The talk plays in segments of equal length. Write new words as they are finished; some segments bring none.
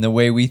The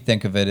way we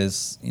think of it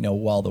is,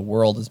 while the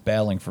world is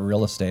battling for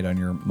real estate on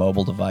your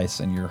mobile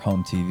device and your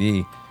home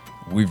TV,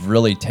 we've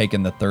really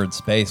taken the third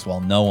space while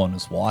no one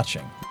is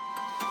watching.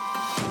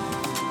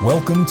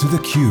 Welcome to The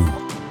Q,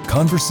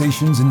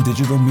 Conversations in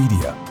Digital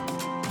Media.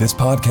 This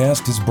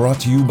podcast is brought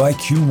to you by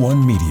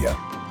Q1 Media,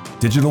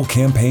 digital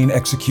campaign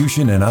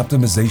execution and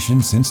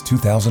optimization since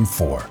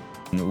 2004.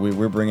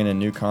 We're bringing in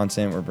new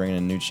content, we're bringing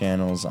in new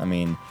channels. I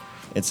mean,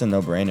 it's a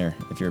no-brainer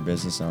if you're a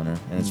business owner,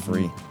 and it's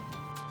free.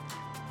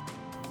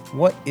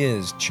 What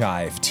is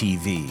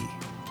ChiveTV?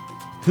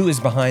 Who is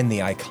behind the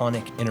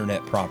iconic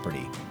internet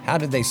property? How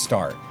did they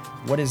start?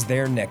 What is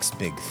their next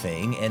big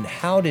thing? And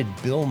how did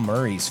Bill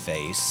Murray's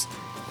face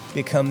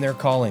become their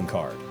calling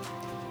card?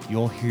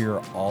 You'll hear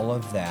all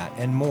of that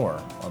and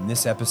more on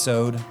this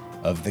episode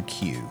of The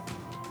Q,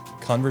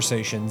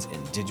 Conversations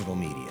in Digital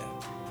Media.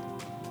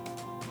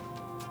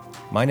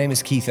 My name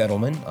is Keith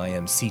Edelman. I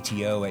am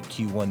CTO at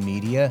Q1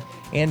 Media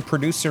and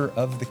producer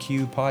of The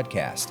Q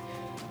podcast.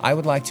 I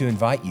would like to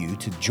invite you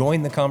to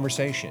join the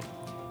conversation.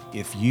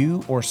 If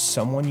you or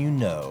someone you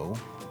know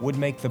would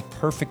make the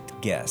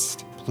perfect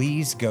guest,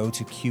 please go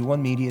to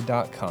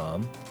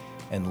q1media.com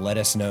and let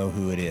us know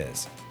who it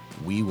is.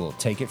 We will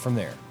take it from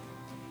there.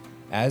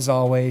 As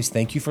always,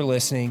 thank you for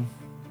listening.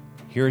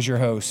 Here's your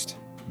host,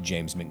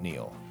 James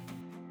McNeil.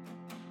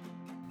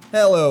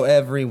 Hello,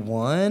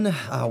 everyone.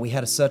 We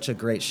had such a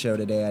great show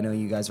today. I know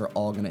you guys are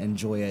all going to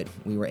enjoy it.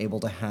 We were able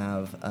to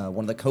have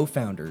one of the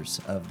co-founders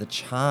of the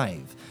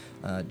Chive,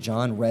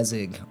 John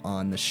Resig,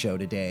 on the show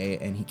today,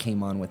 and he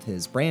came on with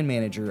his brand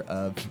manager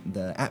of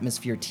the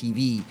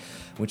AtmosphereTV,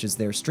 which is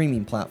their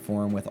streaming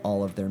platform with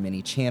all of their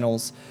many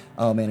channels.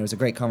 Oh man, it was a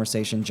great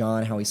conversation.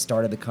 John, how he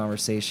started the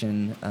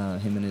conversation,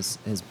 him and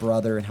his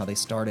brother, and how they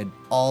started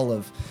all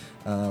of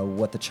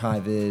what the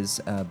Chive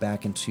is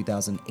back in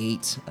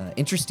 2008.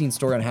 Interesting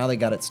story on how they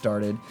got it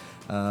started.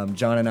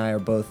 John and I are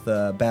both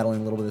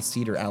battling a little bit of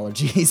cedar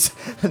allergies.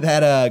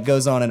 That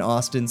goes on in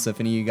Austin, so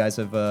if any of you guys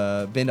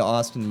have been to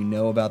Austin, you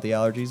know about the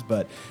allergies,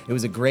 but it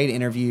was a great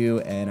interview,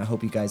 and I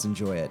hope you guys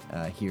enjoy it.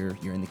 Here,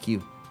 you're in the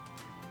queue.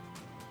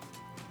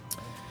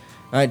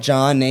 All right,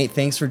 John, Nate,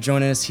 thanks for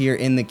joining us here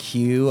in the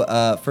queue.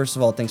 First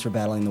of all, thanks for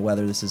battling the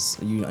weather. This is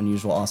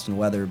unusual Austin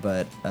weather,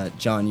 but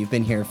John, you've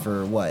been here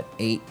for what,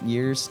 8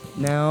 years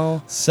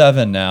now?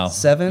 7 now.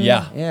 7?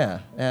 Yeah.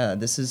 Yeah.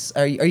 This is.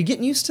 Are you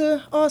getting used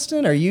to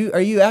Austin? Are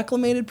you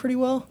acclimated pretty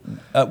well?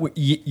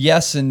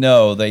 Yes and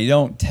no. They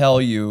don't tell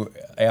you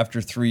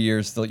after 3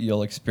 years that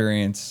you'll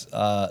experience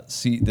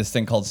this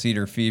thing called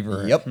cedar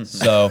fever. Yep.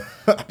 So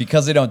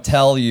because they don't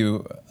tell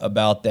you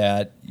about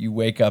that, you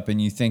wake up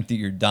and you think that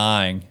you're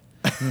dying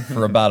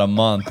for about a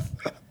month.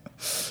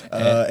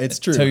 It's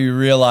true. Until you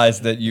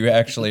realize that you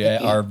actually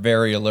are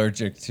very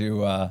allergic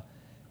to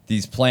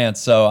these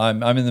plants. So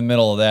I'm in the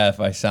middle of that.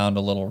 If I sound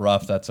a little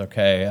rough, that's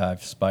okay.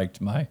 I've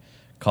spiked my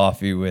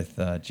coffee with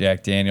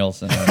Jack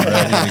Daniels, and I'm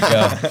ready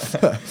to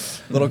go.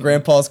 Little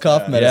grandpa's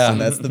cough medicine.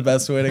 Yeah. That's the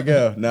best way to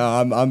go. No,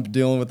 I'm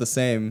dealing with the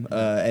same.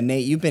 And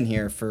Nate, you've been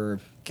here for,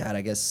 God,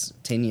 I guess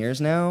 10 years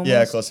now? Almost?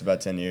 Yeah, close to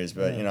about 10 years.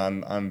 But,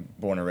 I'm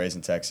born and raised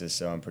in Texas,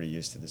 so I'm pretty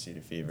used to the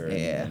cedar fever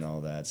and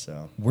all that.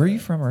 So Where are you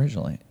from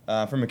originally?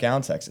 From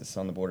McAllen, Texas,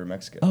 on the border of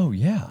Mexico. Oh,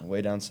 yeah.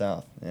 Way down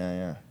south.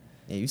 Yeah.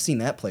 Yeah, you've seen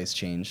that place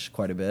change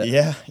quite a bit.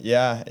 Yeah,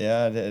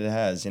 it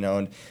has,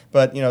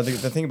 But,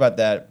 the thing about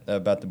that,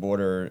 about the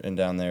border and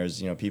down there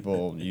is,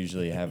 people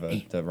usually have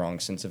the wrong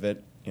sense of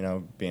it,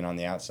 being on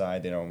the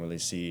outside. They don't really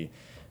see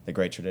the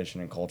great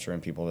tradition and culture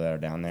and people that are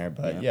down there.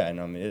 But,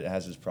 it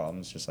has its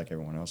problems just like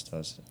everyone else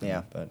does.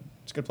 Yeah. But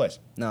it's a good place.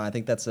 No, I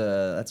think that's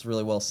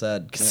really well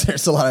said, because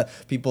there's a lot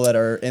of people that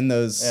are in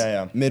those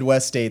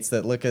Midwest states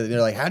that look at it, they're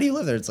like, how do you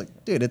live there? It's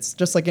like, dude, it's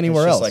just like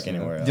anywhere else. Like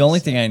anywhere else. The only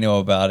thing I know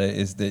about it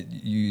is that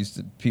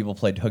people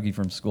played hooky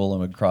from school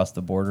and would cross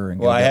the border and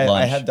go get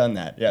lunch. I have done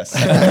that, yes.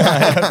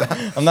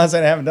 I'm not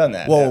saying I haven't done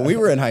that. Well, when we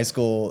were in high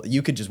school,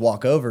 you could just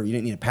walk over. You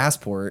didn't need a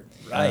passport.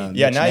 Right.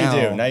 Yeah, now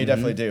you do. Now you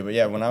definitely do. But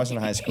yeah, when I was in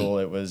high school,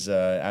 it was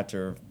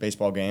after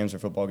baseball games or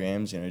football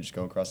games, you just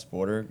go across the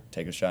border,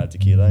 take a shot of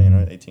tequila,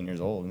 18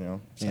 years old,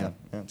 So, yeah,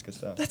 it's good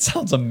stuff. That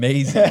sounds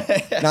amazing.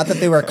 Not that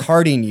they were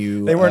carding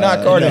you. They were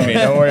not carding me.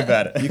 Don't worry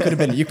about it. You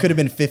could have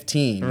been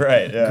 15.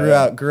 Right.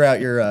 Yeah. Grew out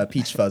your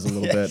peach fuzz a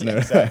little bit. Yeah,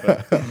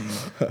 exactly.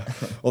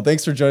 Well,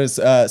 thanks for joining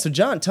us. So,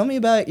 John, tell me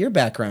about your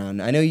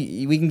background. I know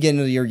we can get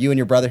into you and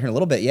your brother here in a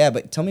little bit. Yeah,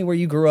 but tell me where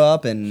you grew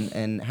up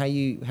and how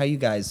you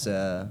guys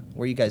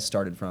where you guys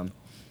started from.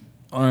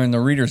 In the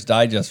Reader's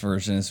Digest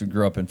version, is we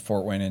grew up in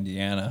Fort Wayne,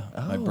 Indiana.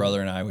 My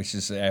brother and I, which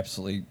is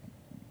absolutely,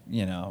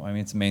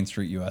 it's Main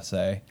Street,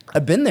 USA.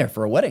 I've been there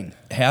for a wedding.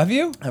 Have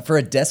you? For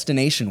a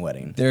destination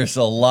wedding. There's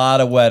a lot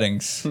of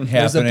weddings happening.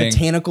 There's a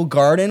botanical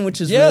garden,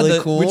 which is really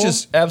cool. Which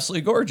is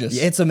absolutely gorgeous.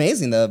 Yeah, it's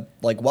amazing. The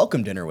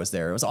welcome dinner was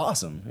there. It was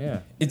awesome. Yeah.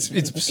 It's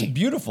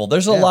beautiful.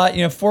 There's a lot,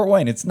 Fort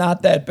Wayne, it's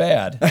not that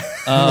bad.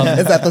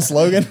 Is that the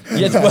slogan?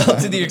 Yeah, well,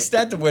 to the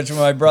extent of which when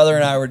my brother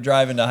and I were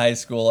driving to high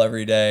school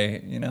every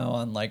day,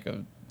 on like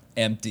a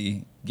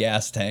empty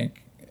gas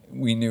tank,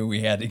 we knew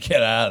we had to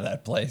get out of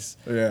that place.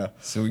 Yeah.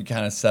 So we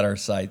kind of set our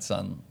sights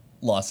on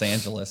Los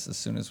Angeles as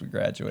soon as we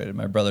graduated.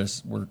 My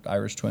brothers were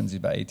Irish twins. He's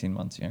about 18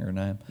 months younger than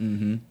I am.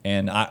 Mm-hmm.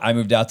 And I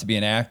moved out to be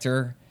an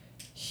actor.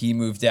 He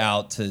moved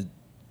out to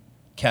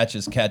catch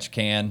as catch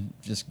can,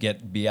 just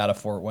be out of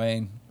Fort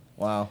Wayne.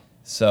 Wow.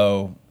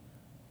 So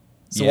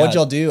So what'd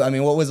y'all do? I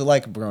mean, what was it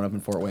like growing up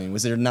in Fort Wayne?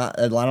 Was there not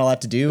a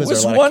lot to do? It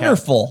was there a lot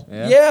wonderful.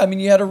 Of yeah, I mean,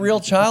 you had a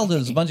real childhood. There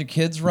was a bunch of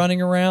kids running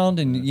around,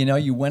 and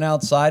you went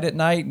outside at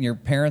night, and your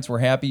parents were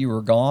happy you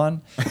were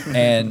gone,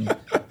 and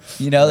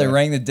they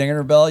rang the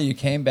dinger bell. You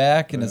came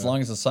back, and as long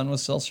as the sun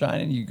was still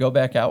shining, you go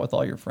back out with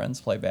all your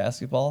friends, play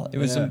basketball. It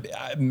was a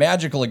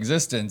magical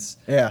existence.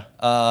 Yeah.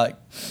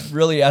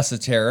 Really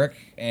esoteric,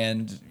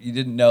 and you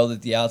didn't know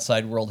that the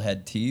outside world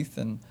had teeth,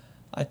 and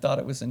I thought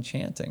it was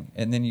enchanting.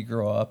 And then you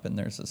grow up and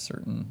there's a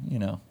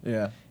certain,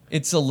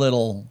 it's a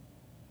little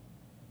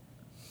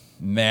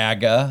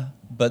MAGA,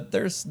 but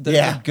they're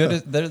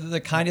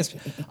the kindest.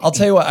 I'll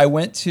tell you what, I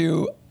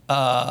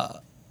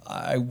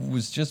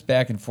was just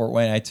back in Fort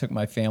Wayne. I took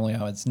my family.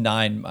 I was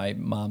 9. My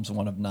mom's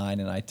one of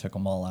 9, and I took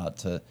them all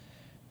out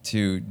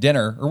to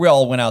dinner, or we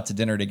all went out to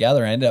dinner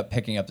together. I ended up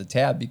picking up the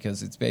tab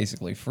because it's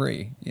basically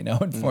free,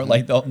 and for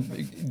like the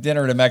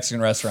dinner at a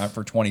Mexican restaurant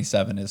for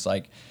 $27 is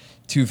like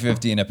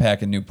 $2.50 and a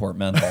pack of Newport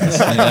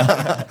menthols.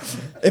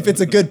 If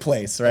it's a good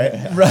place, right?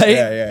 Right.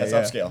 Yeah, that's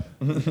upscale.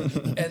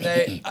 And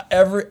they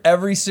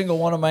every single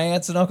one of my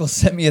aunts and uncles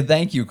sent me a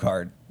thank you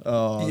card.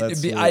 Oh,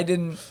 that's sweet. I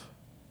didn't,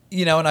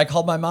 and I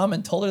called my mom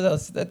and told her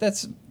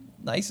that's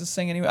nicest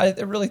thing anyway. I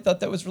really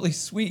thought that was really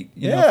sweet,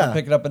 for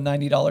picking up a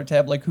 $90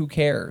 tab. Like, who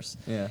cares?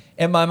 Yeah.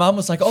 And my mom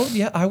was like, "Oh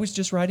yeah, I was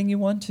just writing you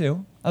one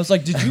too." I was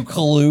like, "Did you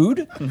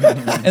collude?"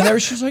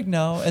 And she was like,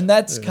 "No." And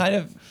that's kind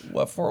of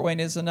what Fort Wayne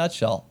is in a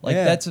nutshell.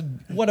 Like,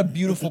 what a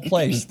beautiful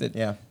place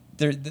that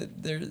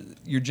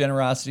your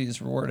generosity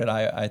is rewarded.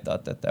 I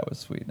thought that was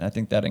sweet, and I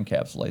think that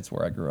encapsulates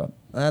where I grew up.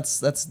 That's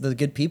the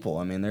good people.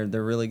 I mean,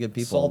 they're really good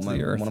people. Salt of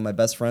the earth. One of my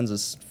best friends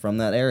is from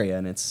that area,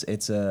 and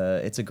it's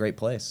a great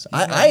place.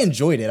 I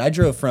enjoyed it. I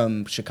drove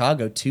from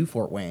Chicago to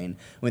Fort Wayne,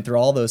 went through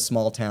all those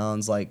small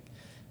towns like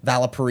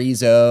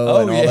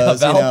Valparaiso and all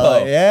those.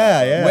 Valpo.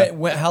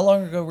 Yeah. How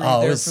long ago were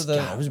you there for the?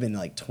 God, it was been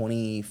like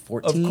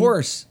 2014. Of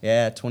course.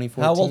 Yeah,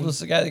 2014. How old was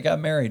the guy that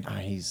got married?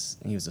 He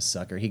was a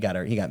sucker. He got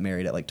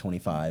married at like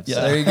 25. Yeah,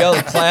 so. There you go.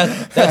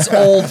 That's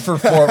old for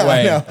Fort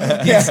Wayne.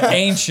 He's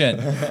ancient.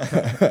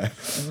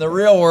 In the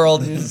real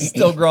world, he's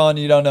still growing.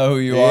 You don't know who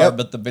you are,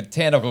 but the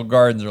botanical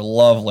gardens are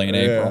lovely in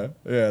April.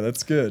 Yeah,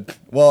 that's good.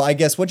 Well, I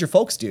guess what'd your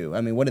folks do?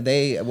 I mean, my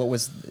dad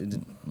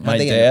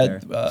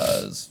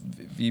was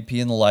VP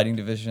in the lighting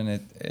division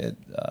at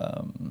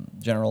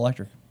General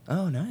Electric.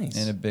 Oh, nice.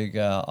 In a big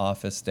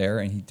office there,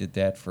 and he did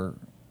that for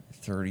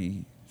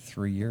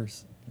 33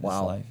 years of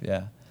his life.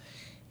 Yeah.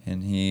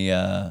 And he's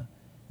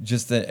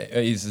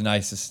the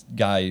nicest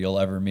guy you'll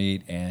ever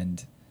meet,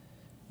 and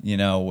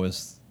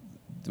was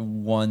the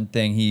one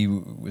thing he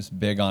was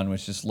big on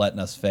was just letting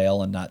us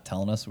fail and not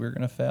telling us we were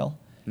going to fail.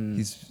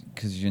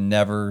 Because you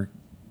never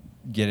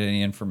get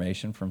any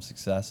information from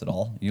success at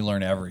all. You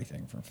learn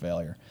everything from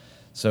failure.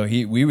 So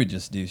we would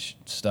just do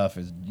stuff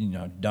as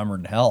dumber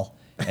than hell,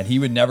 and he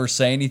would never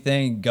say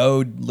anything.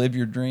 Go live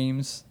your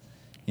dreams,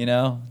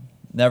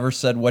 Never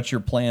said what's your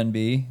plan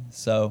B.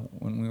 So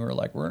when we were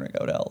like, we're gonna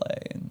go to LA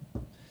and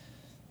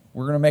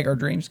we're gonna make our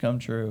dreams come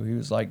true, he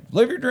was like,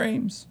 live your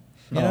dreams.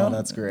 Oh,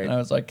 that's great. And I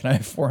was like, can I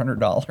have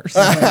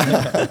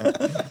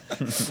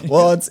 $400?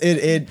 Well,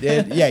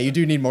 you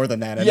do need more than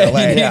that in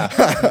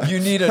LA.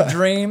 You need a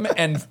dream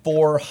and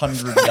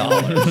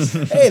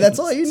 $400. Hey, that's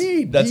all you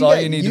need. That's all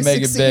you need to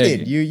make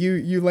succeeded. it big.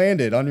 You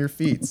landed on your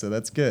feet, so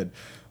that's good.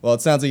 Well,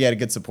 it sounds like you had a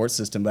good support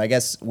system, but I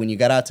guess when you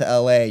got out to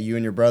LA, you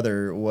and your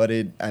brother,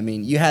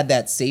 you had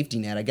that safety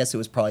net. I guess it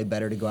was probably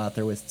better to go out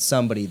there with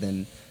somebody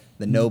than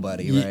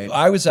nobody, right?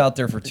 I was out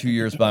there for 2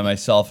 years by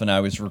myself, and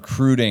I was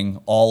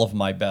recruiting all of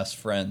my best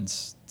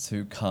friends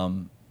to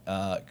come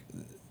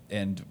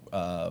and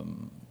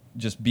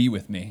just be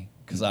with me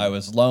because I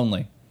was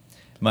lonely.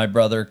 My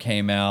brother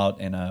came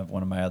out, and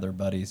one of my other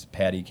buddies,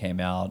 Patty,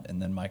 came out,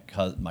 and then my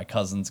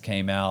cousins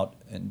came out,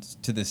 and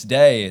to this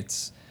day,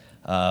 it's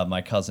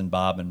my cousin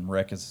Bob and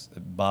Rick.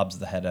 Bob's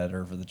the head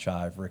editor for the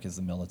Chive. Rick is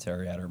the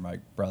military editor. My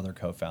brother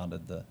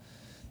co-founded the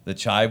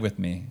Chive with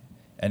me.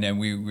 And then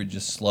we were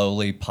just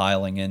slowly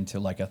piling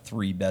into like a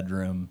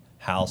 3-bedroom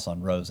house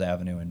on Rose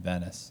Avenue in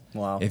Venice.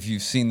 Wow. If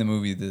you've seen the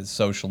movie The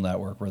Social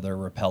Network where they're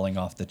rappelling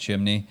off the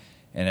chimney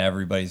and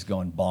everybody's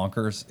going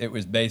bonkers, it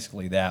was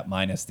basically that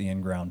minus the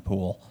in-ground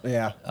pool.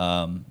 Yeah.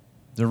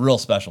 It's a real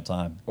special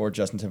time. Or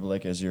Justin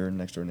Timberlake as your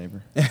next-door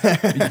neighbor.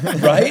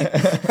 Right?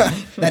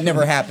 That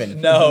never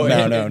happened. No.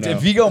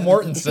 Viggo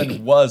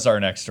Mortensen was our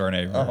next-door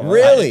neighbor.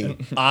 Really?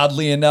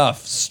 Oddly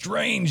enough.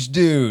 Strange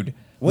dude.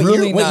 What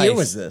really nice. What year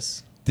was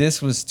this?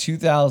 This was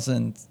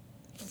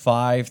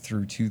 2005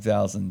 through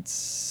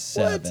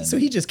 2007. What? So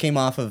he just came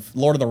off of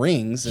Lord of the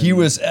Rings. He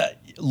was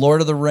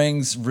Lord of the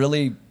Rings.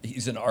 Really,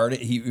 he's an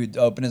artist. He would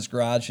open his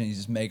garage and he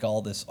just make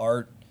all this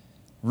art,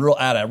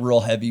 out of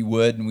real heavy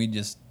wood, and we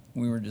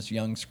were just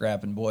young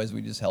scrapping boys.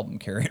 We just helped him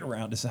carry it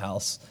around his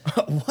house.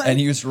 What? And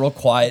he was a real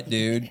quiet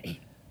dude.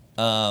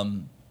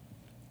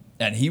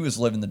 And he was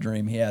living the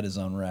dream. He had his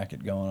own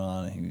racket going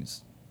on, and he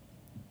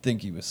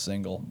was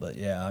single. But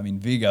yeah, I mean,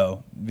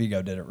 Vigo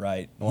did it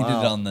right.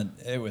 Wow. He did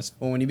it was.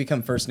 Well, when you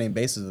become first name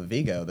basis with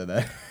Vigo,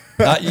 then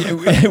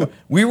that.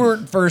 We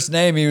weren't first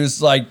name. He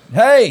was like,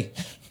 "Hey,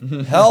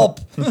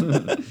 help!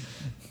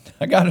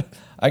 I got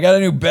a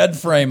new bed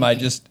frame. I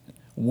just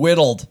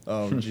whittled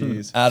Oh,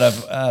 jeez.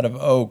 out of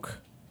oak."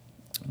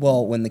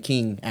 Well, when the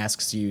king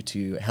asks you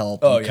to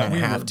help, Oh you yeah, kind of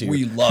have to.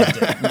 we loved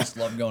it. We just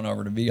loved going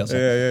over to Vigo. So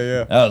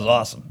yeah. That was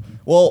awesome.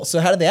 Well, so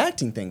how did the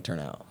acting thing turn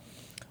out?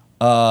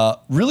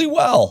 Really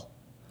well.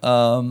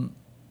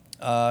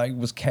 I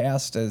was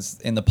cast as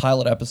in the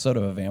pilot episode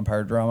of a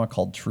vampire drama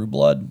called True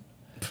Blood.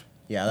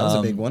 Yeah, that was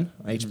a big one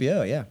on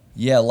HBO. Yeah.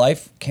 Yeah,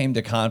 life came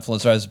to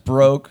confluence. I was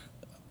broke.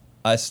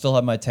 I still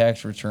have my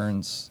tax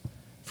returns.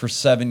 For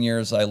 7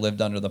 years, I lived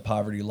under the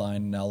poverty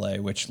line in L.A.,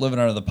 which living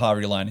under the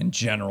poverty line in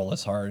general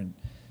is hard.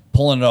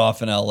 Pulling it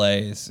off in L.A.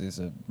 is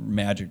a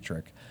magic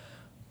trick.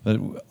 But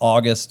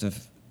August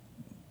of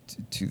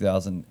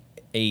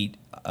 2008,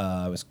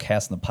 I was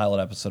cast in the pilot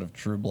episode of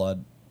True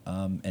Blood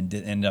and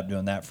ended up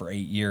doing that for 8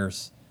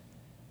 years.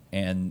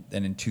 And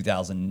then in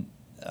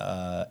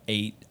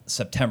 2008,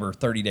 September,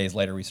 30 days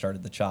later, we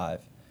started the Chive.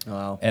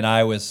 Wow. And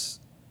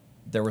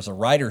there was a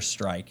writer's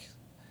strike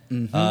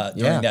during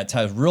that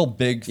time. It was a real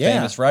big,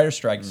 famous writer's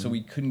strike, so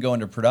we couldn't go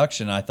into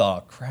production. I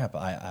thought, crap,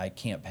 I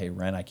can't pay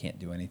rent. I can't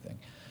do anything.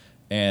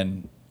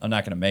 And I'm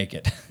not going to make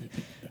it.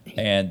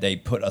 And they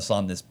put us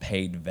on this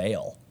paid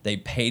veil. They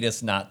paid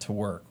us not to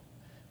work,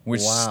 which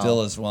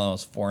still is one of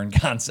those foreign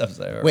concepts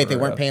I've ever Wait, they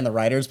heard weren't of. paying the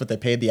writers, but they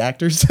paid the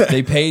actors?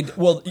 They paid,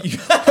 well...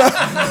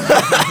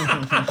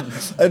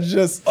 I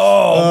just...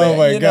 man,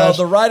 my gosh.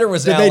 The writer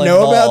was Did Alan they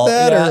know about Ball.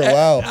 that? Yeah, Or,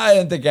 wow. I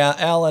didn't think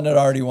Alan had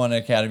already won an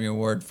Academy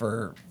Award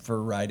for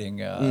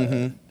writing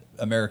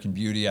American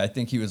Beauty. I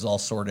think he was all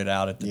sorted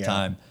out at the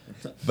time.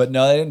 But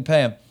no, they didn't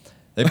pay him.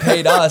 They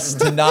paid us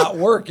to not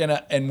work,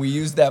 and we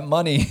used that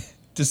money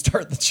to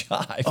start the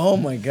Chive. Oh,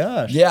 my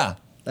gosh. Yeah.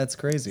 That's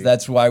crazy.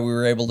 That's why we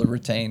were able to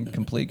retain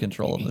complete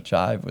control of the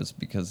Chive, was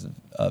because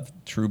of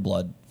True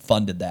Blood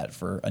funded that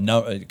for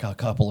a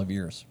couple of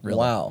years. Really.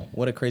 Wow,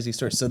 what a crazy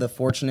story. So the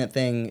fortunate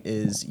thing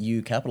is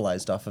you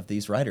capitalized off of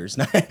these writers.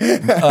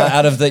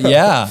 Out of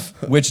the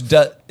which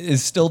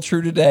is still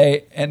true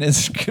today and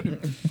is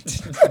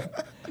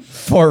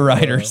for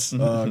writers.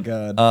 Oh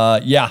God.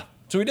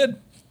 So we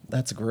did.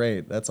 That's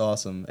great. That's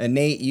awesome. And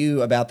Nate,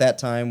 you about that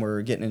time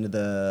were getting into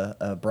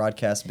the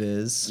broadcast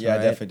biz. Yeah, right?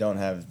 I definitely don't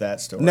have that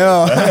story.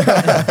 No.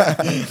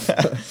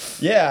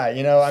 Yeah,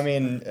 I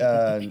mean,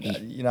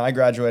 I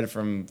graduated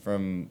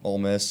from Ole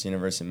Miss,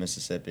 University of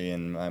Mississippi,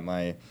 and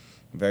my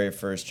very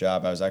first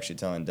job, I was actually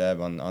telling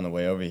Deb on the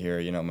way over here,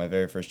 my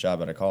very first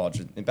job out of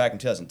college, back in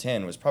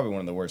 2010, was probably one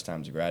of the worst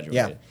times to graduate.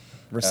 Yeah.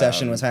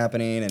 Recession was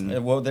happening,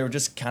 and well, they were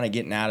just kind of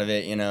getting out of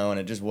it, and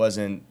it just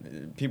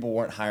wasn't. People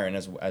weren't hiring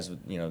as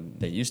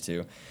they used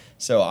to.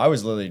 So I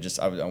was literally just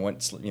I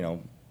went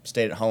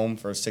stayed at home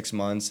for 6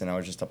 months, and I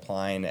was just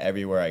applying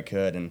everywhere I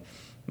could. And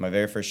my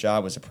very first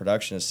job was a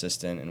production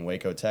assistant in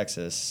Waco,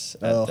 Texas,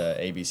 at the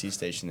ABC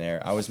station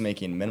there. I was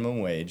making minimum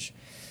wage.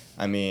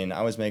 I mean,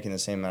 I was making the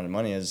same amount of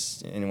money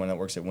as anyone that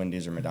works at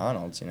Wendy's or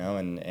McDonald's,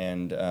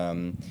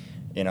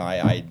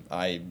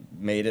 I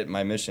made it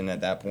my mission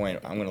at that point.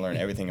 I'm going to learn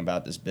everything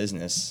about this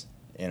business,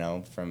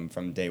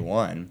 from day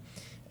one.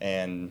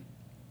 And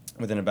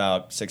within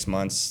about 6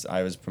 months,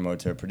 I was promoted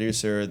to a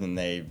producer. Then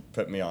they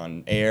put me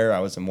on air. I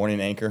was a morning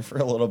anchor for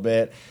a little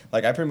bit.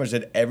 Like, I pretty much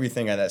did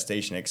everything at that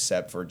station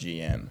except for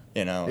GM,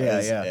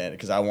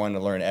 because I wanted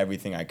to learn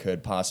everything I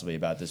could possibly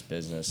about this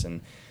business.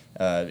 And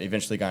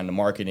eventually got into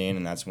marketing,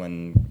 and that's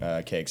when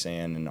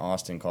KXAN and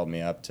Austin called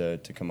me up to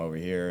come over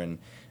here. And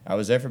I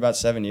was there for about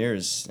 7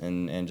 years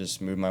and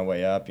just moved my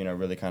way up,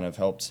 really kind of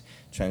helped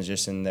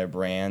transition their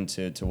brand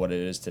to what it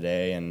is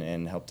today,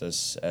 and helped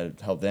us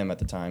help them at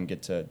the time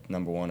get to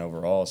 #1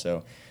 overall.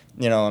 So,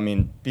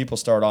 people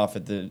start off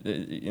at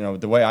the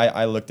way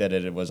I looked at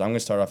it was I'm going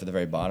to start off at the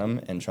very bottom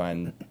and try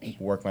and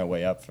work my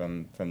way up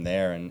from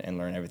there and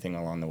learn everything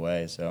along the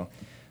way. So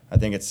I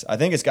think it's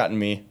gotten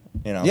me,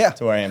 to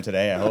where I am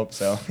today. I hope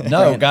so.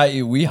 No, got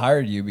you. We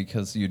hired you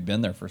because you'd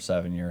been there for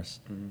 7 years,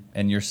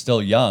 and you're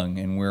still young.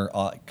 And we're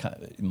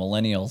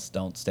millennials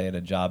don't stay at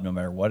a job no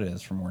matter what it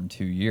is for more than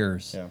 2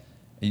 years. Yeah.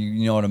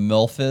 You know what a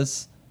MILF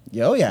is?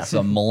 Oh yeah. It's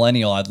a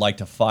millennial I'd like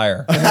to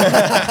fire.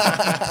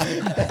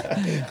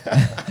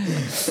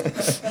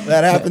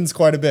 That happens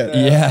quite a bit.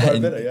 Yeah. Quite a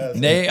bit, yeah.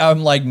 Nate,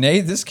 I'm like,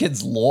 Nate, this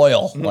kid's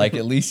loyal. Like,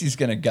 at least he's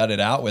going to gut it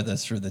out with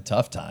us through the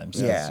tough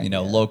times. Yeah,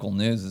 Local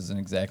news isn't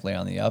exactly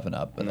on the up and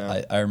up. But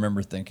No. I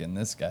remember thinking,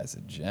 this guy's a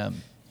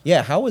gem.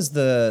 Yeah, how was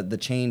the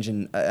change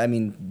in? I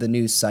mean, the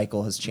news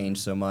cycle has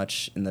changed so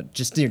much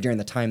just during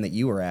the time that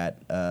you were at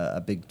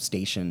a big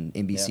station,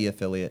 NBC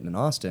affiliate in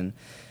Austin.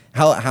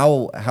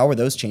 How were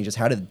those changes?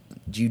 How did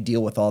you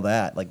deal with all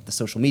that, like the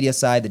social media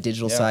side, the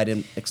digital side,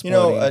 and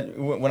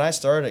exploding? When I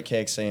started at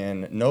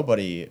KXAN,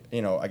 nobody,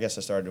 I guess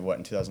I started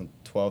in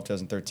 2012,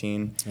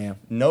 2013. Yeah.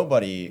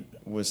 Nobody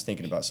was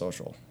thinking about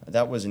social.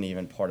 That wasn't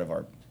even part of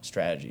our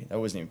strategy. That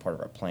wasn't even part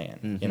of our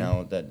plan. You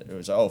know, that it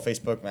was,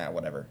 Facebook,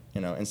 whatever.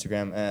 You know,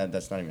 Instagram,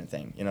 that's not even a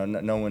thing. You know,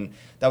 no one,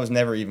 that was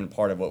never even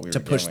part of what we were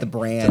doing. To push the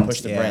brand. To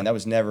push the brand. That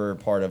was never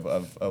part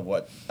of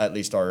what at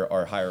least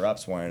our higher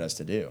ups wanted us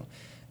to do.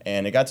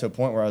 And it got to a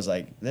point where I was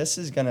like, this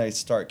is going to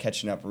start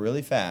catching up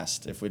really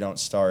fast if we don't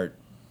start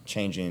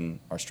changing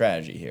our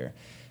strategy here.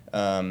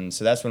 So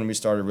that's when we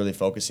started really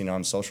focusing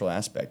on social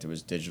aspect. It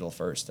was digital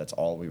first. That's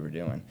all we were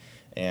doing.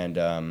 And,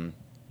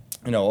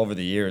 you know, over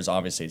the years,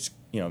 obviously, it's,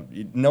 you know,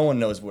 no one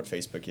knows what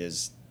Facebook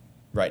is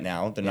right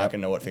now. They're not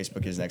going to know what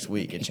Facebook is next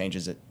week. It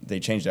changes it. They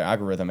change their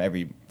algorithm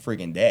every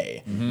freaking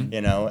day,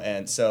 you know,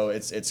 and so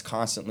it's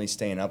constantly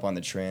staying up on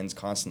the trends,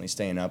 constantly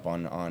staying up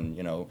on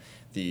you know,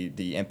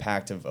 the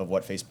impact of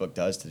what Facebook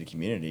does to the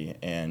community.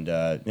 And,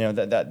 you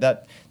know,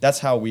 that's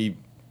how we,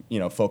 you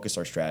know, focused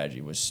our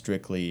strategy, was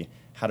strictly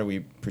how do we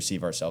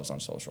perceive ourselves on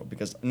social?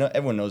 Because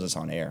everyone knows us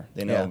on air.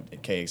 They know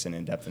KX and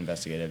In-Depth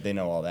Investigative. They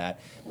know all that.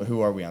 But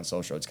who are we on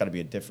social? It's got to be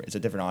it's a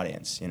different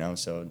audience, you know?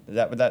 So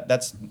that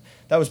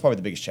was probably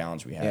the biggest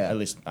challenge we had. At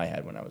least I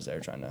had when I was there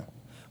trying to.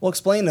 Well,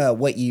 explain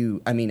what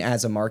you, I mean,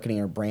 as a marketing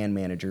or brand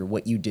manager,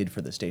 what you did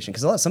for the station.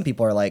 Because some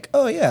people are like,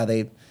 oh, yeah,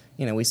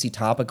 you know, we see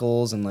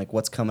topicals and like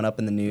what's coming up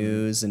in the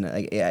news, and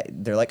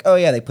they're like, oh,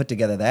 yeah, they put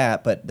together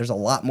that. But there's a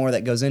lot more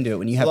that goes into it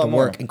when you have to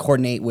work and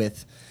coordinate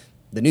with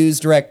the news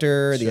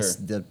director,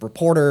 the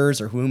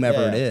reporters, or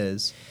whomever it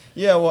is.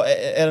 Yeah, well,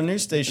 at a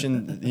news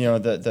station, you know,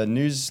 the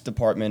news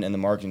department and the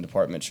marketing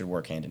department should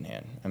work hand in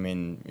hand. I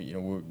mean,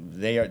 you know,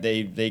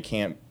 they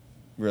can't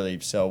really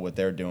sell what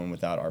they're doing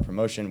without our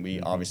promotion. We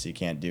obviously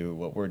can't do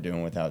what we're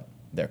doing without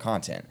their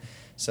content.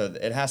 So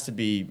it has to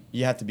be,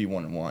 you have to be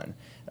one-on-one.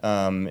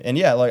 And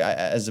yeah, like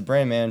as a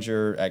brand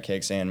manager at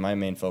KXAN, my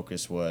main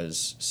focus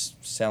was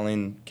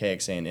selling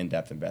KXAN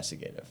In-Depth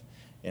Investigative.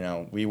 You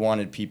know, we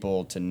wanted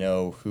people to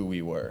know who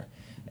we were.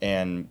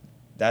 And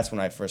that's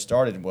when I first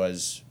started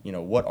was, you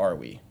know, what are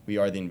we? We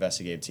are the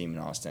investigative team in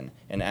Austin.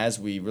 And as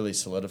we really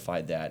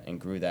solidified that and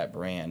grew that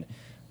brand,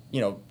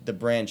 you know, the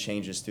brand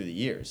changes through the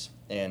years.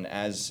 And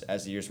as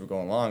the years were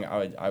going along,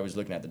 I was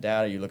looking at the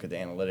data, you look at the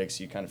analytics,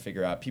 you kind of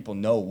figure out people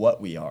know what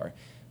we are,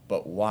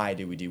 but why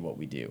do we do what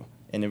we do?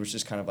 And it was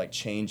just kind of like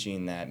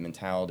changing that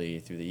mentality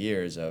through the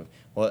years of,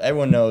 well,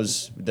 everyone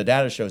knows, the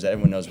data shows that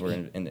everyone knows we're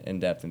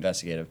in-depth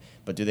investigative,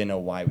 but do they know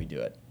why we do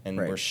it? And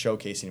we're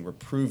showcasing, we're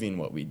proving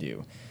what we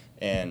do.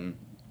 And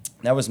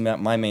that was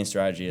my main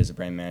strategy as a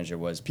brand manager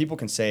was people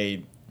can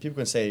say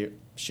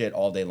shit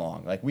all day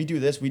long. Like, we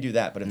do this, we do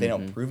that, but if they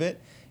don't prove it,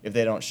 if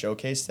they don't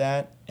showcase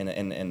that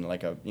in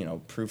like a, you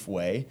know, proof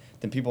way,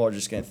 then people are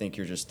just going to think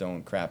you're just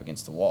throwing crap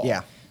against the wall.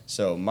 Yeah.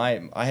 So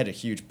I had a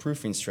huge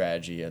proofing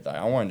strategy.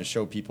 I wanted to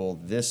show people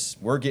this,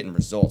 we're getting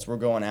results. We're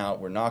going out,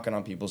 we're knocking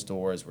on people's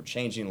doors, we're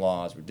changing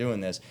laws, we're doing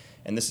this,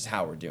 and this is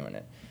how we're doing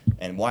it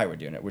and why we're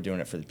doing it. We're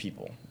doing it for the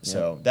people. Yeah.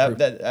 So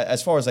that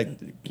as far as like,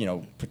 you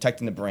know,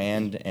 protecting the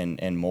brand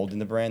and molding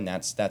the brand,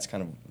 that's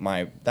kind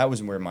of that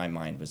was where my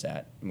mind was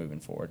at moving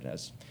forward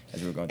as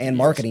we were going through. And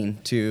marketing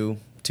to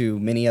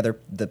many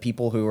the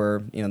people who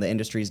are, you know, the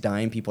industry's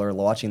dying. People are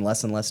watching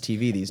less and less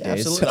TV these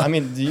days. Absolutely. So. I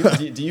mean,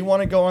 do you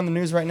want to go on the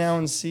news right now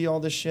and see all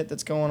this shit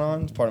that's going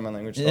on? It's part of my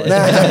language.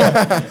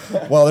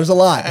 Well, there's a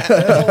lot.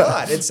 There's a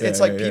lot.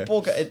 It's like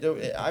people.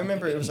 I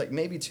remember it was like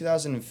maybe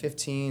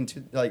 2015,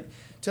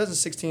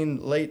 2016,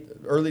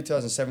 early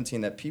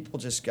 2017 that people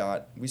just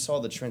we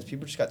saw the trends.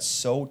 People just got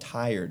so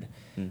tired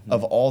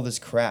of all this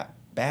crap.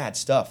 Bad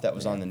stuff that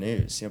was on the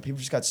news. You know, people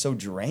just got so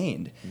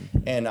drained.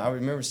 And I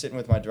remember sitting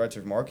with my director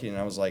of marketing, and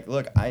I was like,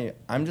 look,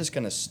 I'm just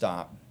going to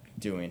stop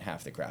doing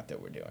half the crap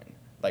that we're doing,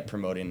 like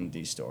promoting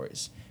these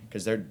stories,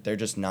 because they're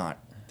just not.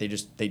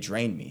 They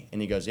drain me.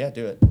 And he goes, yeah,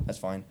 do it. That's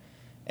fine.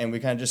 And we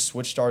kind of just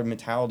switched our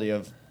mentality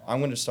of, I'm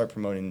going to start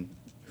promoting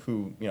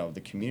who, you know,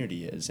 the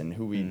community is and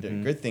who the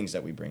good things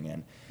that we bring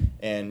in.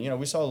 And, you know,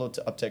 we saw a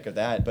little uptick of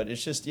that, but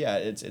it's just,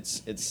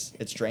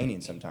 it's draining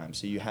sometimes.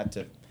 So you have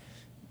to,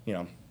 you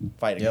know,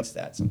 fight against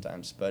that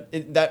sometimes. But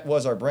that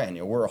was our brand.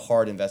 You know,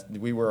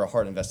 we were a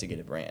hard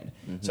investigative brand.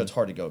 So it's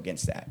hard to go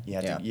against that. You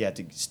have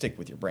to stick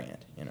with your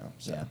brand, you know.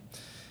 So. Yeah.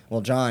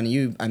 Well, John,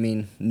 you, I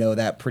mean, know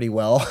that pretty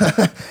well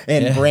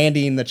and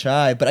branding the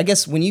Chive. But I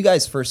guess when you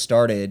guys first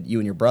started, you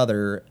and your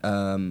brother,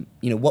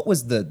 you know, what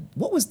was the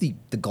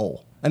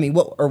goal? I mean,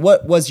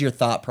 what was your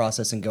thought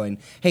process in going,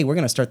 hey, we're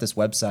going to start this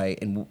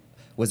website? And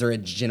was there a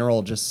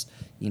general just,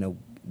 you know,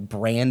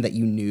 brand that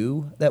you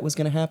knew that was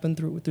going to happen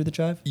through the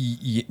Chive?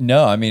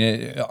 No, I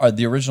mean,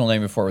 the original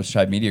name before it was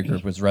Chive Media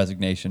Group was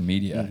Resignation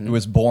Media. It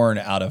was born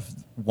out of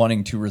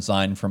wanting to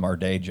resign from our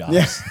day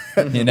jobs,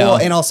 you know, well,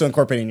 and also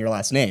incorporating your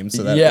last name.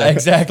 So that,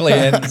 exactly.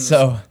 And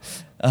so,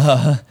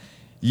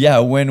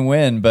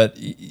 win-win. But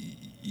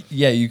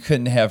you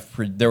couldn't have.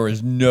 There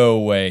was no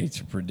way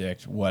to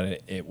predict what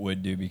it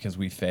would do because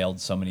we failed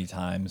so many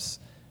times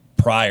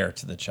prior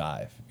to the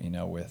Chive. You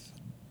know, with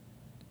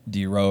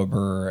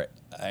D-Rober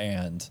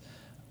and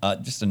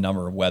just a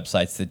number of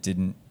websites that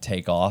didn't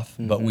take off,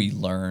 but we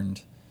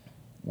learned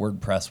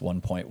WordPress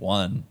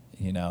 1.1,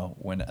 you know,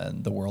 when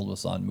the world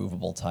was on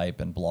movable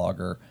type and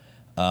Blogger,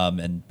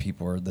 and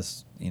people were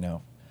this, you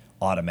know,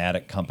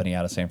 Automatic company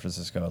out of San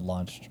Francisco had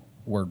launched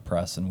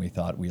WordPress, and we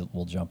thought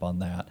we'll jump on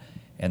that.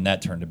 And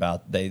that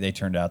they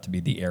turned out to be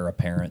the heir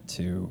apparent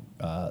to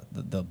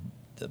the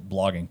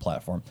blogging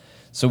platform.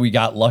 So we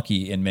got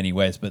lucky in many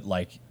ways, but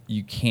like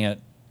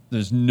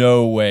there's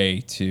no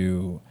way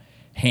to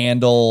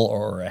handle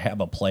or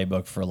have a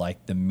playbook for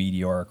like the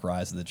meteoric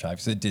rise of the Chive.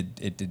 So it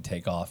did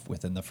take off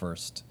within the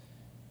first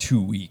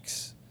 2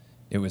 weeks.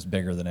 It was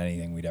bigger than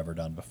anything we'd ever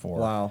done before.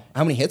 Wow.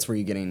 How many hits were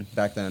you getting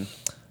back then?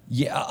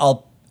 Yeah,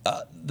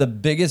 the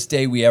biggest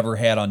day we ever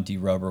had on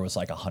DRober was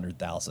like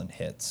 100,000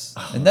 hits,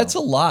 and that's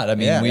a lot. I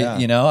mean,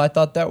 I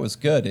thought that was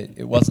good.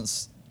 It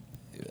wasn't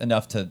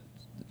enough to,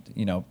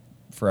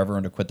 for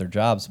everyone to quit their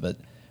jobs, but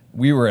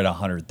we were at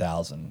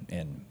 100,000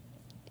 in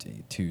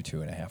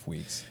 2.5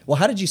 weeks. Well,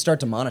 how did you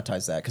start to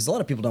monetize that? Because a lot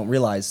of people don't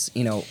realize,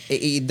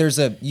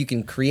 you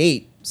can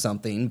create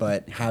something,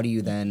 but how do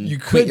you then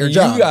quit your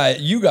job?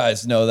 You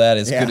guys know that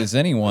as good as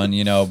anyone.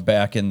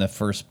 Back in the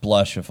first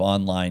blush of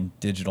online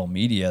digital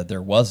media,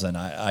 there wasn't.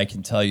 I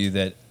can tell you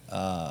that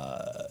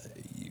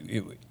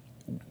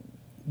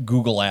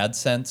Google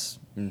AdSense.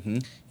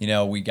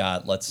 Mm-hmm. We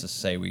got, let's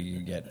just say we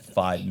get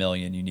 5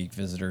 million unique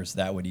visitors.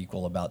 That would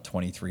equal about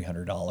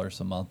 $2,300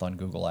 a month on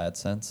Google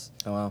AdSense.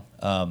 Oh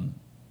wow.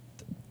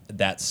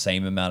 That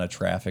same amount of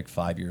traffic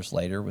 5 years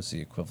later was the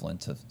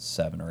equivalent to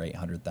 $700,000 or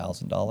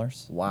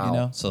 $800,000.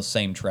 Wow. So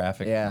same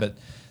traffic. Yeah. But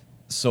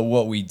so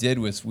what we did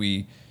was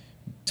we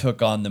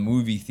took on the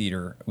movie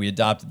theater. We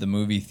adopted the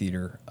movie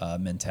theater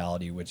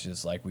mentality, which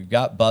is like, we've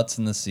got butts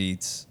in the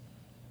seats.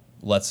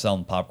 Let's sell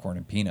them popcorn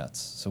and peanuts.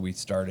 So we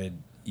started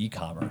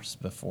e-commerce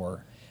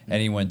before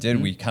anyone did.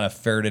 Mm-hmm. We kind of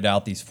ferreted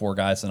out these 4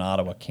 guys in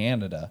Ottawa,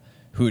 Canada,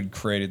 who had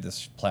created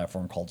this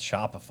platform called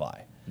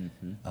Shopify.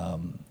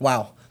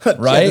 Wow.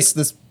 Right?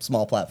 This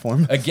small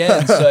platform.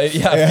 Again, so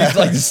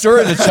like the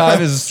story of the Chive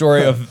is a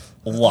story of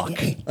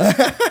luck.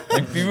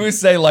 Like people who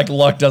say like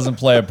luck doesn't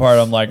play a part,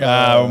 I'm like,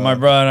 my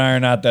brother and I are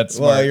not that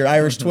smart. Well, you're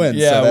Irish twins.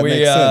 Yeah, so that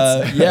makes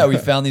sense. we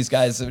found these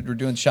guys that were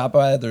doing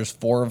Shopify. There's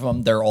 4 of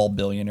them. They're all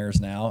billionaires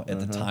now.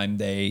 At the time,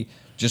 they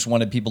just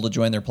wanted people to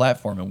join their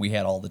platform, and we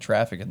had all the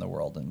traffic in the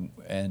world,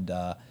 and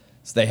so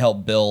they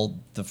helped build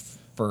the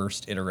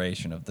first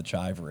iteration of the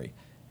Chivery,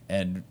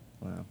 and.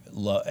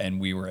 Wow. And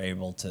we were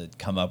able to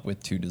come up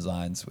with 2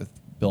 designs with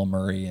Bill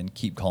Murray and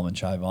Keep Calm and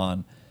Chive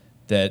On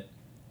that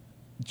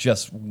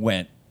just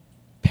went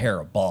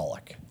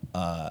parabolic.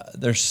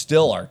 They're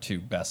still our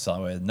 2 best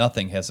selling.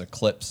 Nothing has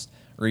eclipsed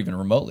or even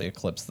remotely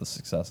eclipsed the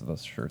success of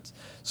those shirts.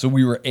 So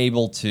we were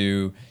able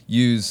to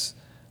use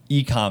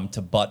e-com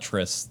to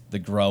buttress the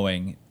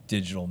growing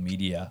digital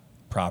media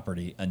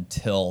property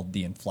until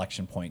the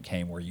inflection point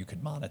came where you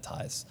could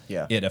monetize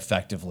it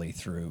effectively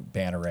through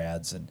banner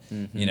ads and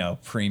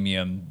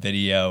premium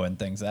video and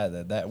things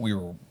that we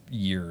were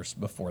years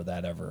before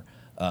that ever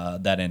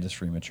that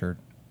industry matured.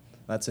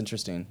 That's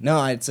interesting.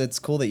 No, it's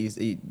cool that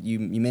you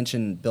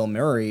mentioned Bill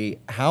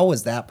Murray. How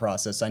was that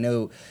process? I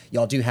know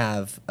y'all do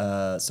have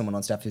someone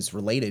on staff who's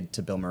related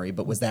to Bill Murray,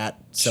 but was that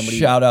somebody?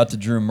 Shout out to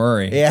Drew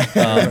Murray. Yeah,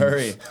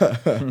 Murray.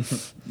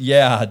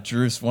 Yeah,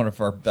 Drew's one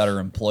of our better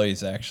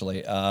employees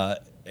actually.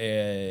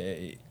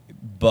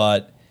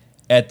 But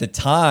at the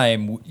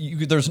time,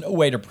 there's no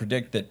way to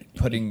predict that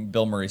putting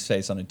Bill Murray's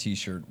face on a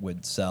T-shirt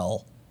would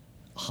sell.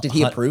 Did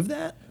he approve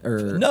that?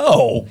 Or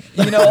no,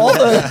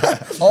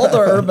 all the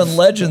urban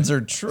legends are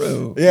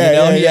true. He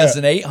has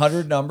an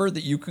 800 number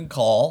that you can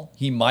call.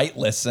 He might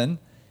listen,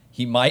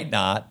 he might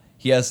not.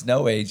 He has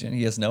no agent,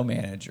 he has no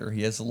manager.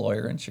 He has a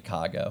lawyer in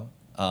Chicago,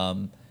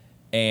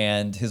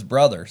 and his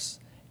brothers,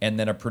 and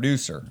then a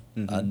producer,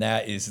 and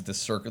that is the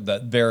circle, the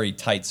very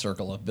tight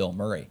circle of Bill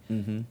Murray.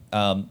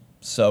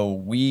 So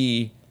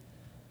we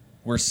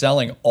were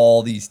selling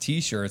all these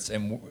T-shirts,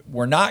 and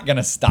we're not going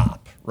to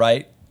stop,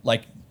 right?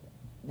 Like.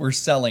 We're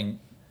selling,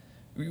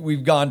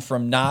 we've gone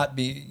from not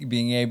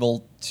being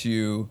able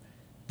to,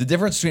 the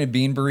difference between a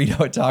bean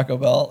burrito at Taco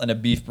Bell and a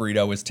beef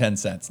burrito was 10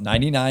 cents,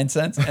 99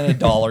 cents, and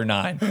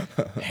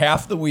 $1.09.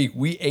 Half the week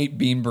we ate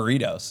bean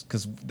burritos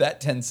because that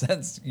 10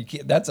 cents,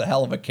 that's a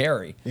hell of a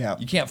carry. Yeah.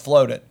 You can't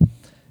float it,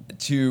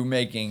 to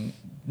making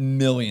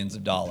millions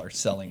of dollars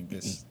selling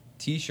this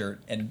T-shirt.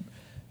 And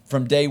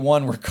from day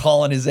one, we're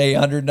calling his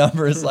 800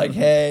 numbers like,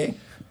 hey,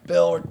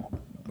 Bill,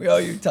 we owe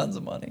you tons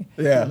of money.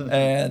 Yeah.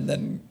 And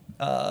then,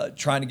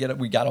 trying to get it,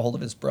 we got a hold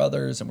of his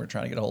brothers, and we're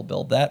trying to get a hold of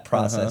Bill. That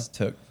process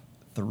took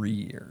 3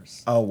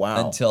 years. Oh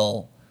wow!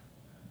 Until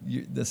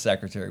the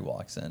secretary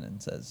walks in and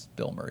says,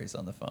 "Bill Murray's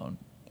on the phone,"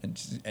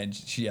 and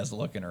she has a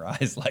look in her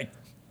eyes like,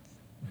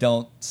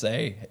 "Don't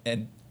say,"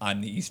 and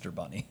I'm the Easter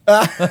Bunny.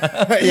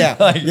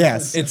 Yeah.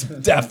 Yes. It's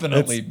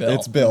definitely Bill.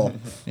 It's Bill.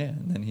 Yeah,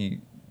 and then he,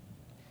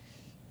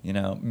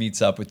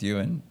 meets up with you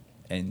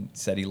and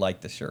said he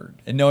liked the shirt.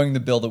 And knowing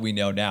the Bill that we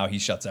know now, he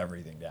shuts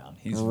everything down.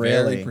 He's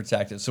very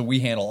protective. So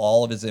we handle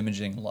all of his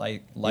imaging,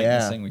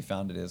 licensing. We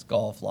founded his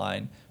golf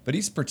line. But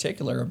he's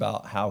particular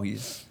about how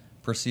he's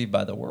perceived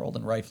by the world,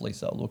 and rightfully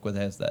so. Look what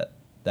that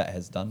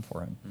has done for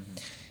him.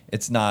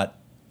 It's not,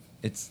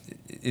 it's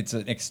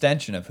an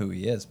extension of who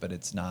he is, but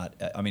it's not,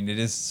 it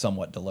is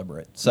somewhat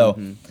deliberate. So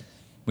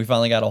we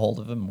finally got a hold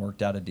of him,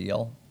 worked out a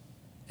deal,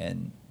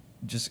 and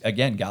just,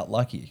 again, got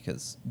lucky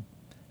because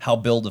how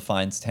Bill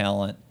defines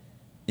talent,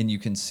 and you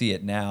can see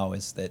it now,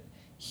 is that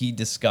he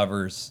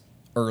discovers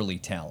early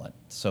talent.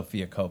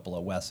 Sofia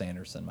Coppola, Wes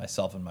Anderson,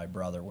 myself and my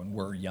brother, when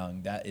we're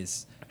young, that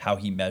is how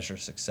he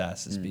measures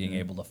success, is being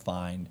able to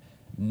find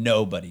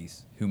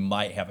nobodies who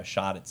might have a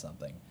shot at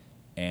something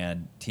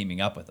and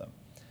teaming up with them.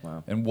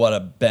 Wow. And what a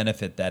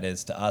benefit that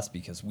is to us,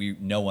 because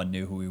no one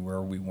knew who we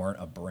were. We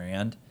weren't a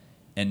brand.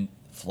 And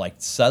like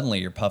suddenly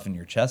you're puffing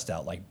your chest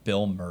out like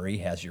Bill Murray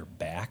has your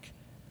back.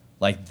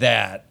 Like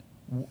that.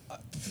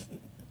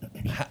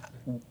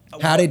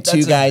 How did two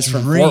That's a guys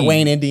from dream. Fort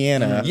Wayne,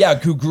 Indiana? Yeah,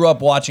 who grew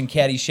up watching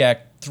Caddyshack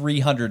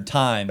 300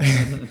 times.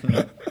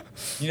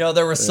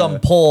 There was some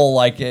poll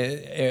like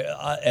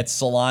at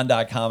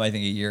salon.com, I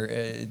think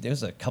it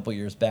was a couple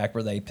years back,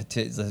 where they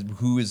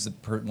who is the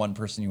one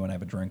person you want to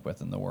have a drink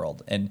with in the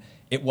world, and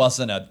it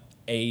wasn't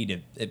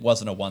it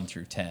wasn't a 1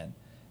 through 10,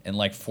 and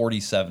like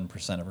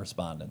 47% of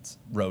respondents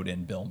wrote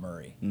in Bill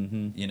Murray,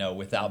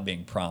 without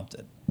being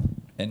prompted,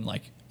 and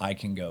like I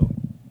can go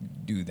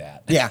do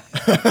that. Yeah.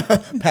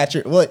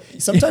 Patrick, well,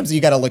 sometimes you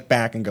got to look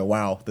back and go,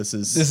 wow, this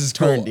is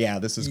cool. Yeah,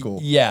 this is cool.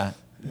 Yeah.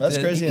 That's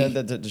crazy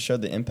to show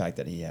the impact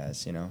that he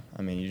has,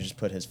 I mean, you just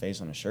put his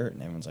face on a shirt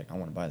and everyone's like, I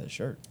want to buy this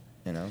shirt,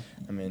 I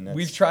mean,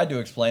 We've tried to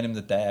explain him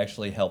that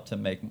actually helped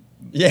him make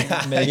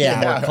Yeah.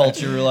 it more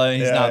cultural.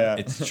 He's Yeah, not. yeah.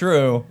 It's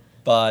true,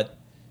 but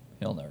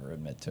he'll never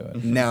admit to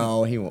it.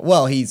 No, he won't.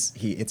 Well, it's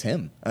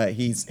him.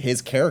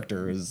 His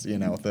character is,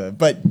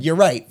 but you're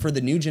right. For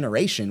the new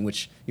generation,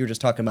 which you were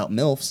just talking about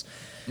MILFs,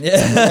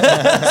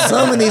 Yeah.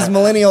 some of these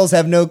millennials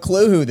have no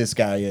clue who this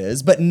guy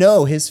is, but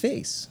know his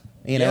face,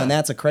 Yeah. and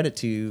that's a credit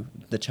to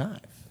the Chive.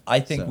 I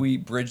think So. we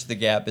bridged the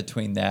gap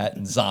between that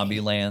and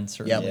Zombieland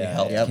certainly Yep.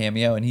 helped Yep.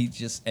 cameo,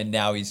 and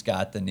now he's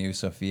got the new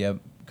Sofia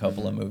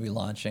Coppola movie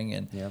launching,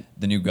 and Yep.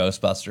 the new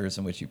Ghostbusters,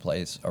 in which he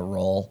plays a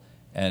role,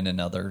 and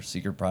another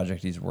secret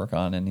project he's working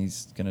on, and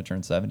he's going to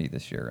turn 70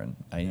 this year, and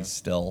he's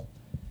still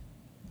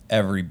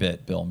every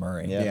bit Bill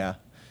Murray. Yeah.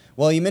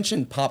 Well, you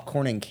mentioned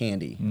popcorn and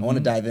candy. I Mm-hmm. want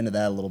to dive into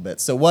that a little bit.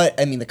 So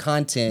the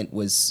content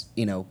was,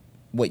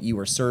 what you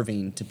were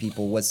serving to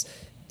people was,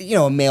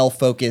 a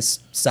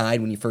male-focused side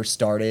when you first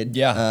started.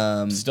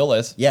 Yeah, still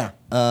is. Yeah.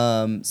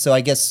 So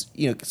I guess,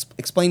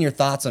 explain your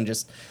thoughts on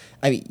just,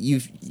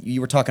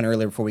 you were talking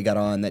earlier before we got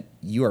on that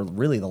you are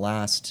really the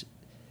last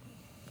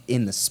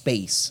in the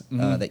space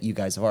that you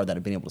guys are that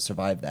have been able to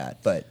survive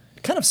that. But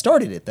kind of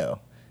started it, though,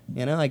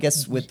 I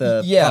guess with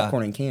the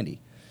popcorn and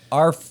candy.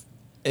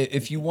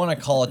 If you want to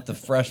call it the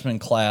freshman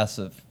class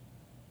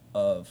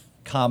of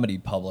comedy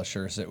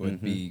publishers, it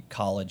would be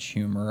College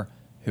Humor,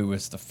 who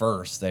was the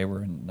first. They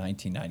were in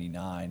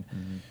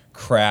 1999.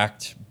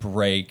 Cracked,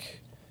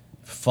 Break,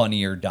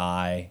 Funny or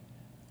Die,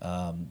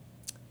 to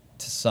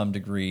some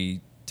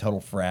degree,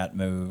 Total Frat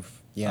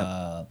Move.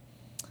 Yeah.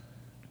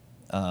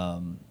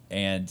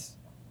 And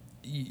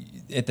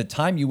at the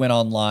time you went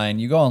online,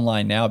 you go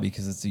online now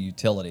because it's a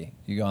utility.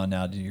 You go on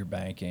now to do your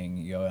banking.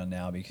 You go on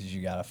now because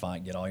you got to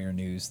get all your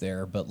news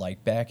there. But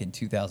like back in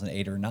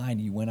 2008 or 9,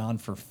 you went on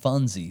for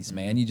funsies,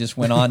 man. You just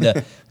went on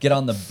to get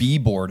on the B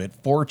board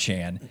at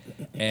 4chan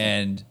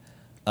and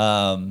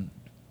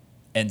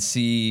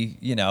see,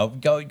 go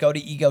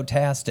to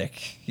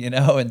Egotastic,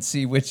 and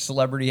see which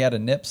celebrity had a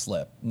nip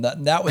slip.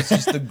 That was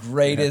just the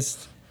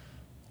greatest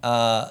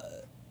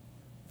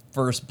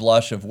first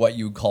blush of what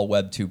you would call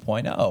Web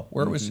 2.0,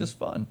 where it was just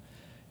fun.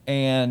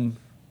 And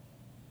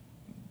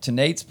to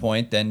Nate's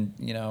point, then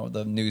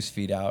the news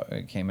feed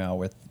came out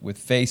with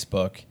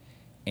Facebook,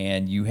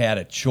 and you had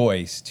a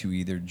choice to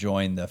either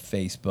join the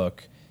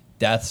Facebook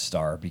Death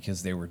Star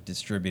because they were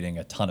distributing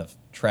a ton of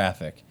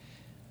traffic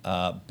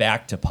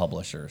back to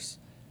publishers.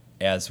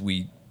 As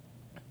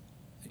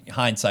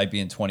hindsight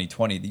being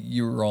 2020,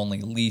 you were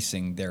only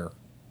leasing their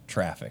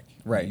traffic.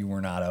 Right. You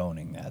were not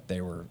owning that. They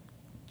were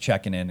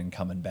checking in and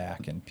coming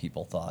back, and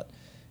people thought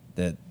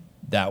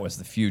that was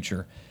the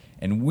future.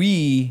 And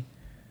we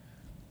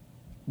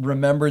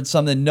remembered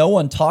something no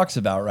one talks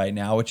about right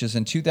now, which is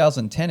in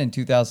 2010 and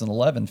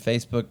 2011,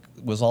 Facebook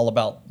was all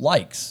about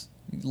likes.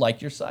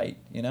 Like your site,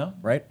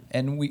 Right.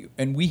 And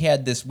we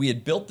had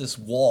built this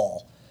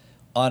wall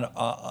on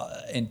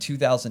in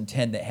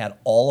 2010 that had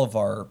all of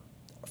our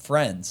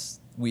friends.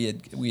 We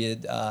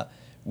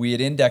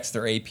had indexed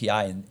their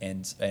API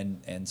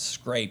and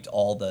scraped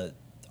all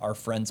our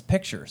friends'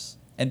 pictures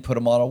and put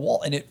them on a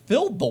wall, and it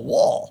filled the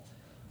wall.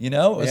 It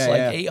was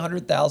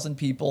 800,000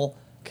 people,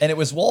 and it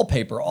was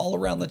wallpaper all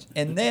around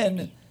and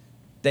then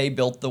they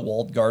built the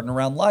walled garden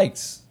around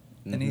likes.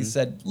 And he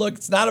said, look,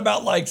 it's not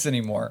about likes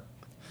anymore.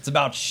 It's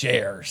about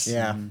shares.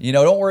 Yeah.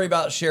 Don't worry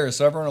about shares.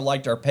 So everyone who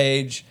liked our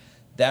page,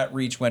 that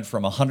reach went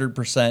from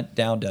 100%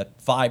 down to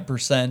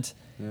 5%.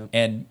 Yep.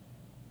 And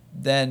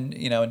then,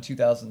 in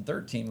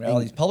 2013, when all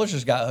these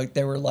publishers got hooked,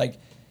 they were like,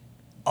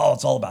 oh,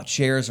 it's all about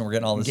shares, and we're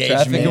getting all this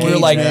traffic. And we were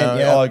like,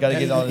 I got to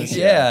get all this.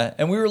 yeah.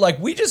 And we were like,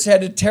 we just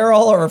had to tear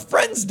all our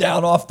friends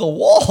down off the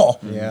wall.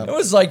 Yeah. It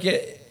was like,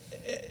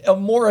 a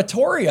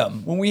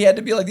moratorium when we had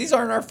to be like, these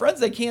aren't our friends.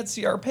 They can't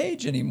see our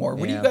page anymore.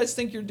 What do you Yeah. guys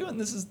think you're doing?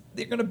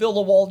 They're going to build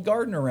a walled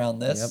garden around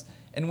this. Yep.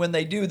 And when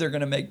they do, they're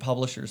going to make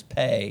publishers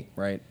pay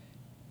Right.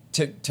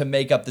 to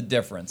make up the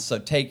difference. So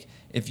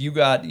if you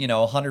got,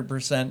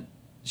 100%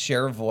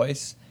 share of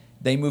voice,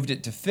 they moved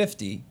it to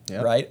 50,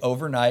 Yep. right,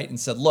 overnight and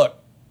said, look,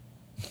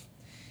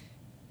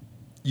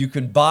 you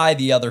can buy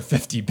the other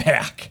 50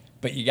 back,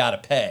 but you got to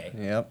pay.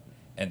 Yep.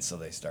 And so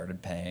they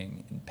started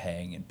paying and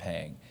paying and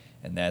paying.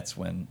 And that's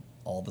when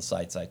all the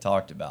sites I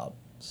talked about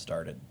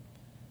started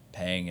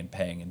paying and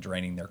paying and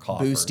draining their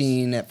coffers.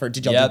 Boosting at first.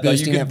 Did y'all Yeah, do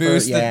boosting you could at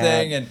boost first? the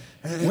thing.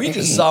 And we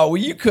just saw,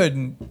 you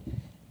couldn't.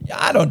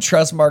 I don't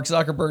trust Mark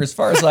Zuckerberg as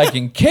far as I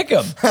can kick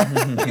him.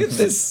 Look at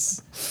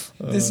this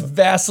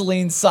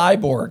Vaseline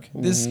cyborg.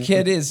 This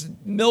kid is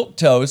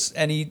milquetoast,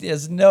 and he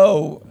has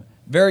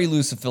very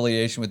loose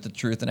affiliation with the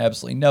truth and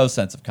absolutely no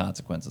sense of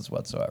consequences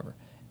whatsoever.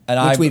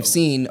 And Which we've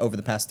seen over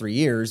the past 3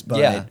 years, but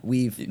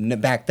Yeah.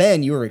 back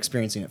then you were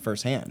experiencing it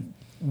firsthand.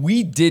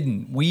 We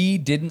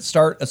didn't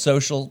start a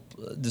social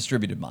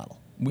distributed model.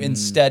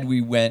 Instead,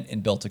 we went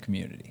and built a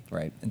community.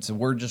 Right. And so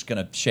we're just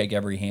going to shake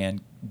every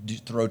hand,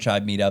 throw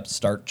Chive meetups,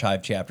 start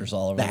Chive chapters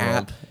all over the, The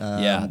world.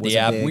 app, was the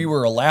a app. big- We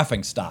were a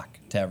laughing stock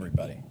to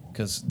everybody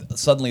because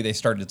suddenly they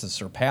started to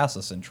surpass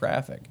us in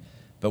traffic.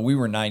 But we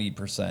were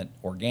 90%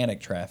 organic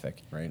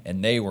traffic, Right.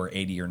 and they were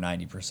 80 or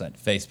 90%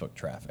 Facebook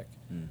traffic.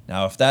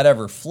 Now, if that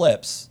ever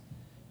flips,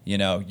 you're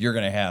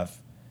going to have,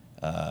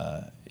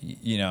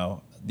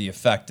 the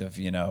effect of,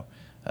 the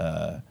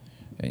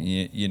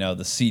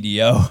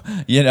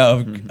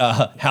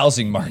CDO,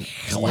 housing market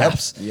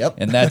collapse. Yep.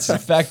 And that's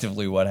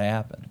effectively what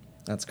happened.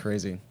 That's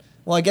crazy.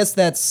 Well, I guess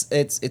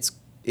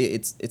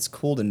it's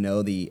cool to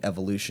know the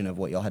evolution of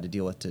what y'all had to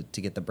deal with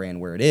to get the brand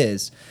where it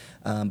is.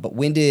 But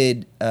when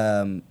did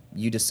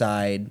you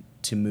decide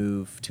to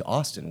move to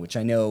Austin? Which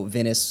I know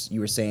Venice, you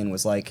were saying,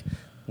 was like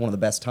one of the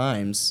best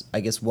times. I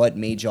guess what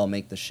made y'all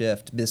make the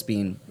shift? This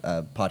being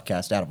a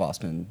podcast out of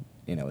Austin,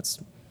 it's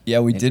Yeah,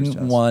 we interest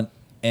didn't us. want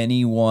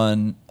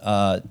anyone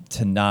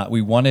to not.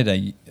 We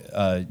wanted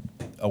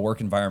a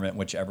work environment in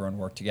which everyone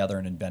worked together,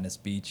 and in Venice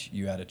Beach,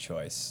 you had a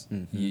choice.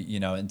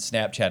 Mm-hmm. And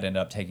Snapchat ended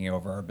up taking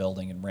over our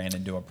building and ran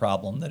into a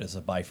problem that is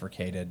a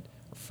bifurcated,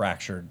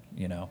 fractured,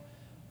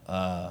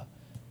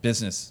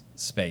 business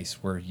space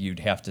where you'd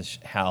have to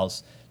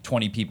house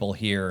 20 people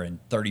here and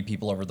 30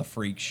 people over the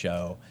Freak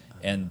Show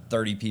and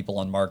 30 people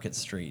on Market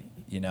Street,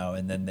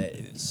 and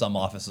then some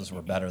offices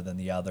were better than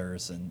the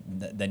others, and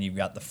then you've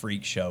got the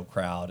Freak Show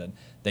crowd, and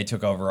they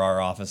took over our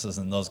offices,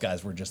 and those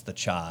guys were just the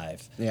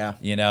Chive. Yeah.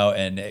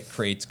 And it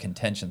creates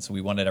contention, so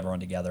we wanted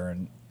everyone together,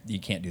 and you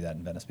can't do that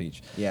in Venice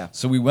Beach. Yeah.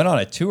 So we went on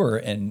a tour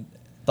and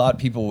thought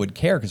people would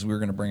care because we were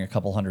going to bring a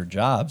couple hundred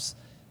jobs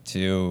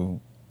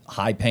to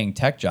high-paying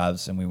tech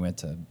jobs, and we went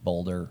to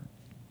Boulder,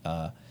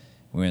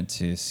 we went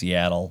to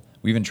Seattle.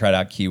 We even tried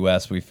out Key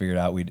West. We figured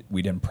out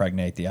we'd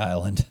impregnate the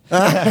island.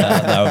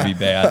 That would be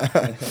bad.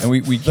 And we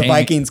The came,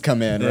 Vikings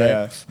come in,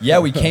 Yeah. right? Yeah,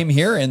 we came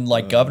here, and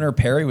Governor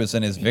Perry was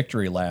in his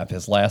victory lap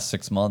his last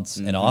 6 months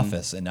in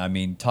office. And I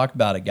mean, talk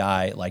about a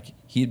guy,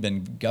 he had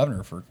been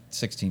governor for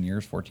 16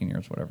 years, 14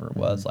 years, whatever it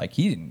was.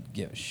 He didn't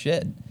give a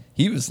shit.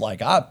 He was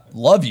like, I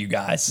love you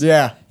guys.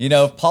 Yeah.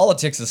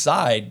 Politics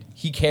aside,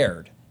 he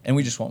cared. And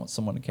we just want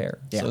someone to care.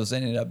 Yeah. So it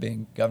ended up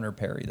being Governor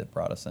Perry that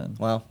brought us in.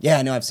 Well, yeah,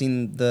 I know. I've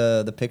seen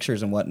the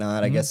pictures and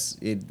whatnot. I Mm-hmm. guess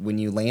when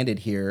you landed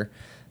here,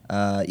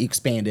 you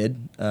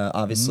expanded,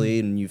 obviously,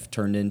 Mm-hmm. and you've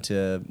turned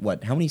into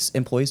what? How many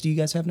employees do you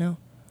guys have now?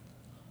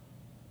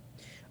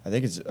 I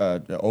think it's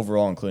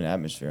overall, including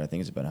Atmosphere, I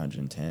think it's about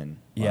 110.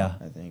 Yeah.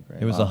 I think,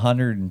 right? It was Wow.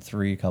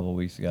 103 a couple of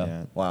weeks ago.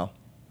 Yeah. Wow.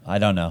 I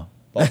don't know.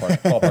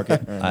 Ballpark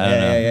it. I don't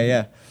know.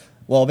 Yeah.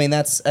 Well,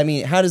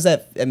 how does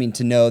that?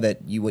 To know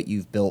that what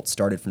you've built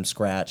started from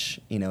scratch,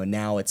 and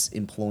now it's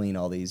employing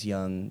all these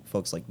young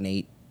folks like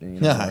Nate.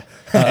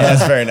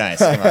 That's very nice.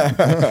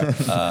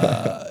 Come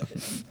on.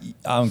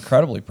 I'm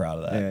incredibly proud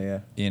of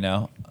that.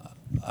 Yeah.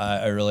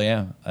 I really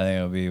am. I think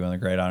it would be one of the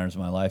great honors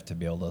of my life to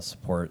be able to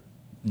support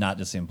not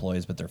just the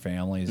employees but their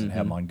families and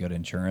have them on good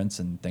insurance,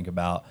 and think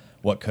about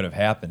what could have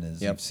happened.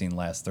 As Yep. you've seen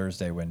last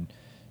Thursday when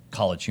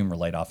College Humor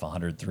laid off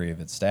 103 of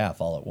its staff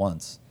all at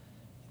once.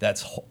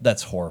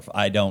 That's horrible.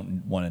 I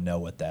don't want to know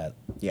what that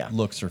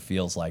looks or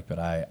feels like, but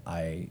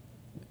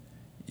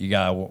you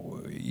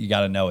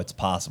gotta know it's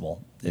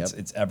possible.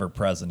 It's ever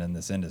present in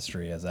this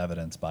industry, as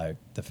evidenced by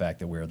the fact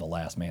that we're the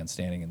last man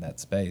standing in that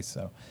space.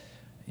 So,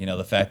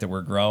 the fact that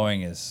we're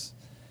growing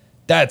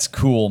that's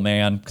cool,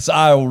 man. Because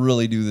I will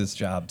really do this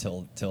job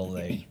till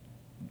they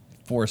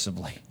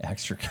forcibly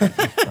extricate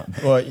me from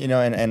it. Well,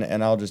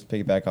 and I'll just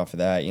piggyback off of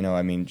that.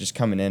 Just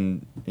coming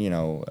in,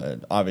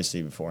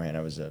 obviously beforehand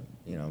I was a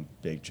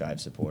big Chive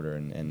supporter,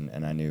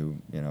 and I knew,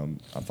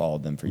 I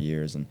followed them for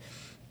years,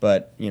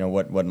 but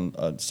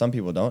what some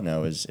people don't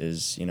know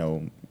is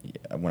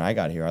when I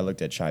got here, I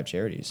looked at Chive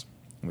Charities,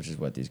 which is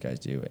what these guys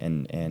do,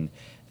 and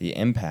the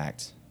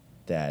impact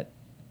that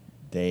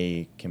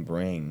they can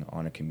bring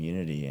on a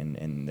community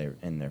and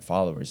their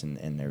followers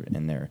and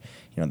their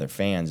their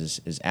fans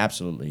is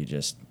absolutely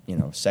just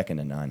second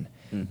to none.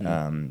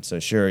 So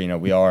sure,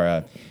 we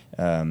are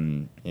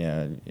an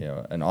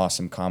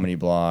awesome comedy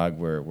blog.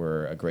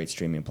 We're a great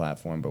streaming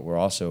platform, but we're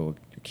also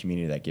a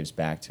community that gives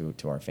back to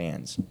our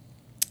fans.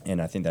 And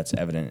I think that's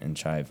evident in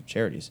Chive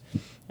Charities,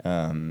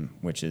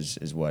 which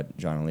is what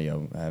John and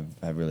Leo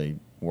have really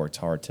worked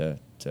hard to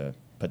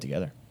put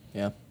together.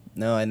 Yeah.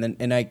 No,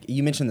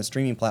 you mentioned the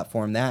streaming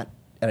platform and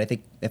I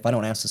think if I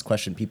don't ask this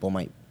question, people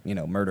might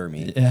murder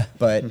me. Yeah.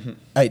 But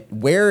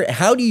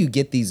how do you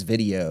get these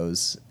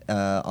videos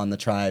on the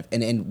Chive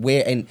and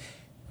where and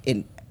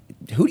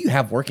who do you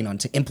have working on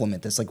to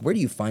implement this? Like, where do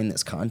you find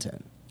this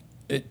content?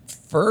 At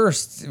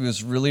first, it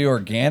was really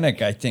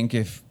organic. I think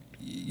if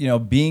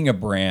being a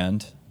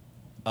brand.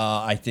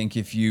 I think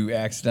if you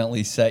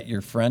accidentally set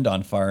your friend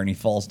on fire and he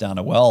falls down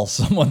a well,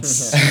 someone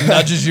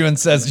nudges you and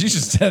says, you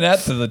should send that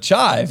to the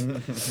Chive,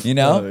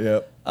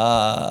 Yep.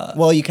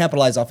 Well, you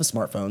capitalize off of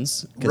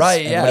smartphones.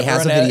 Right, yeah. Everybody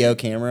has a video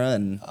camera.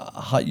 And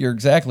you're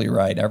exactly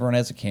right. Everyone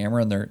has a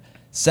camera and they're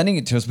sending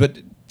it to us. But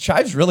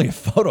Chive's really a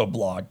photo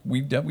blog.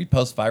 We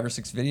post 5 or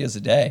 6 videos a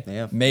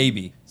day,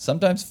 maybe,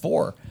 sometimes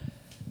 4.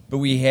 But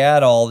we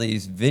had all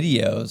these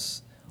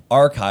videos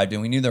archived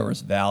and we knew there was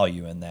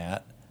value in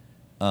that.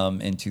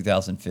 In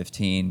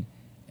 2015,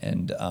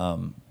 and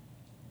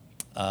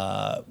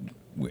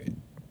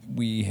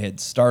we had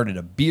started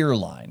a beer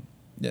line.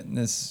 And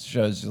this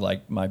shows you,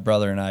 like, my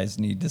brother and I's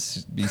need to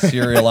be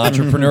serial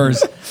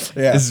entrepreneurs.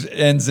 This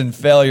ends in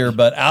failure,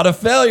 but out of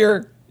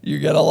failure, you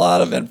get a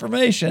lot of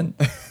information.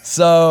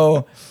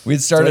 So we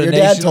started your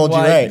dad told you,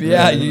 right?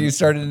 Yeah, you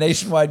started a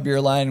nationwide beer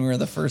line. We were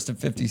the first of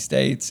 50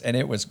 states, and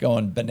it was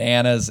going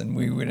bananas, and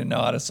we didn't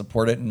know how to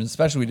support it, and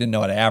especially we didn't know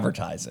how to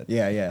advertise it.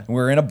 Yeah, yeah. We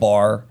were in a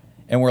bar.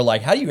 And we're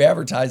like, how do you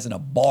advertise in a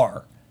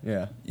bar?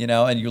 Yeah.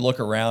 And you look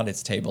around,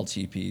 it's table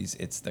teepees,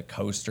 it's the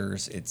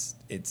coasters,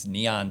 it's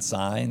neon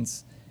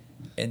signs.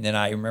 And then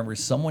I remember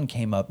someone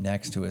came up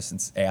next to us and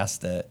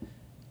asked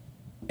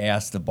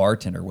the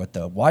bartender what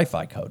the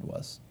Wi-Fi code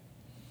was.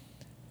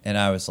 And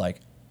I was like,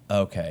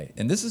 okay.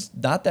 And this is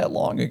not that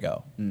long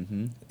ago.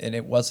 Mm-hmm. And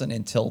it wasn't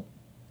until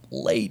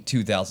late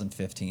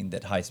 2015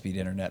 that high-speed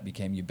internet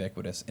became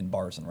ubiquitous in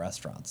bars and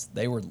restaurants.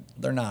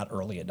 They're not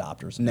early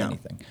adopters of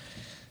anything.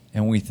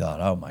 And we thought,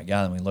 oh, my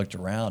God. And we looked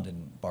around,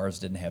 and bars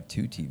didn't have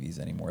 2 TVs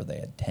anymore. They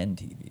had 10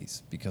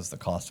 TVs because the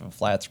cost of a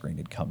flat screen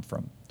had come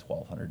from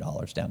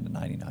 $1,200 down to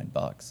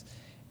 $99.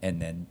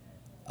 And then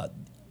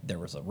there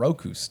was a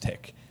Roku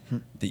stick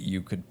that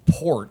you could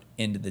port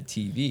into the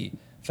TV,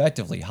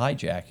 effectively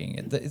hijacking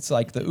it. It's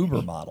like the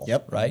Uber model,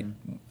 right?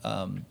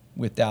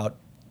 Without,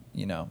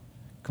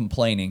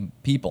 complaining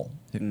people,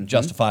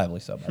 justifiably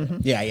so. By the way.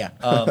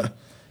 Yeah.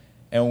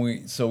 And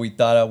we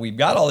thought, we've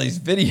got all these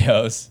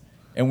videos,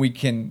 and we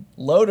can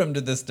load them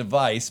to this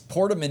device,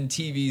 port them in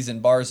TVs in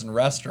bars and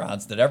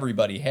restaurants that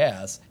everybody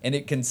has, and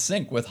it can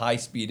sync with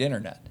high-speed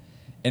internet.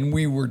 And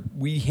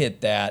we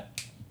hit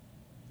that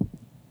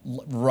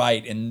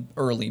right in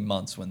early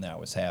months when that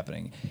was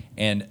happening,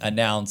 and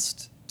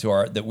announced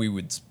that we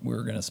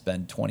were going to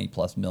spend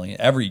 $20+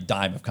 million, every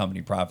dime of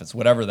company profits,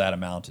 whatever that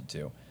amounted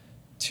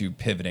to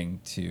pivoting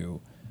to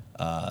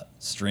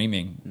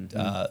streaming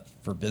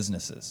for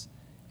businesses.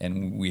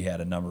 And we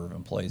had a number of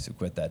employees who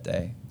quit that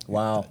day.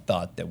 Wow.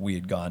 Thought that we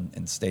had gone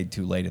and stayed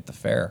too late at the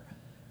fair,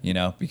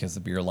 because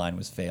the beer line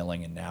was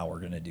failing, and now we're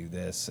going to do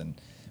this. And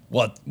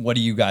what are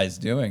you guys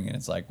doing? And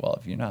it's like, well,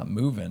 if you're not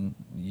moving,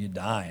 you're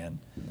dying.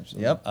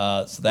 Yep.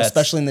 So that's,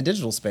 especially in the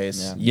digital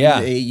space.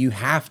 Yeah. You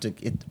have to.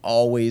 It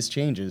always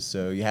changes,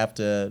 so you have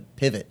to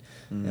pivot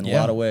in a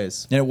lot of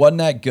ways. And it wasn't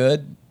that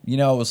good. It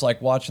was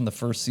like watching the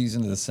first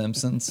season of The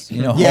Simpsons.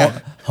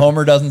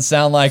 Homer doesn't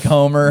sound like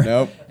Homer.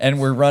 Nope. And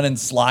we're running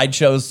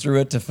slideshows through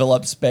it to fill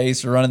up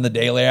space. We're running the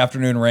daily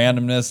afternoon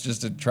randomness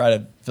just to try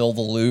to fill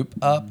the loop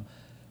up.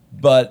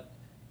 But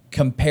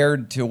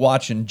compared to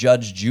watching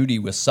Judge Judy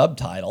with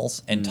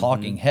subtitles and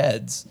talking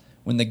heads,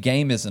 when the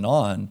game isn't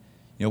on,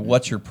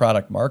 what's your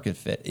product market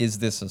fit? Is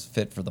this a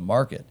fit for the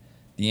market?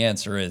 The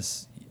answer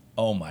is,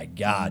 oh my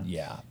God,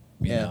 yeah.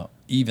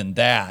 Even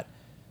that,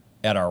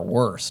 at our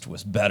worst,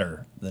 was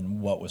better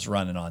than what was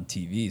running on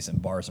TVs in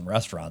bars and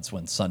restaurants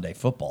when Sunday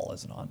football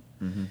isn't on.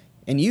 Mm-hmm.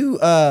 And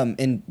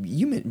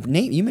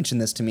Nate, you mentioned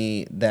this to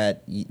me,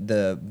 that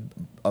the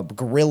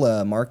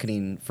guerrilla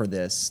marketing for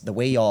this, the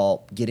way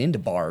y'all get into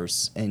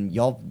bars, and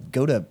y'all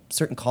go to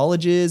certain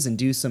colleges and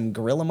do some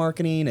guerrilla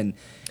marketing, and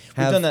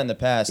we've done that in the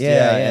past,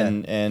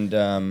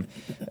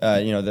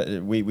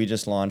 we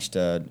just launched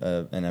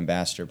an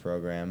ambassador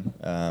program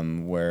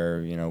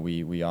where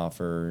we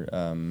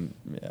offer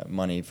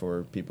money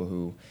for people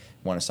who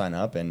want to sign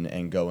up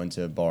and go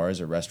into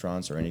bars or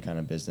restaurants or any kind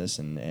of business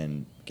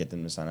and get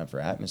them to sign up for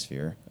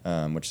Atmosphere,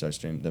 which is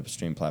the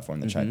stream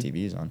platform that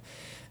ChiveTV is on.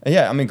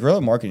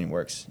 Guerrilla marketing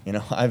works. works. You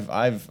know,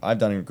 I've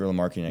done guerrilla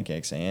marketing at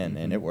KXAN,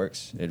 and it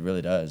works. It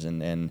really does.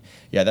 And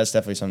yeah, that's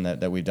definitely something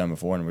that we've done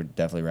before, and we're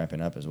definitely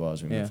ramping up as well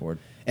as we move forward.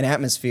 And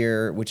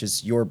Atmosphere, which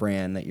is your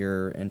brand that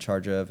you're in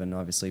charge of and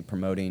obviously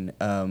promoting,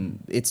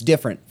 it's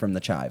different from the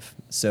Chive.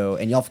 So,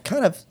 and y'all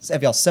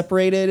have y'all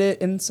separated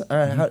it?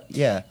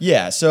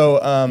 Yeah.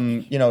 So,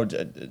 you know,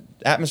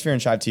 Atmosphere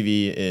and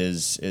ChiveTV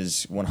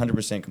is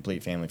 100%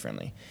 complete family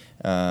friendly.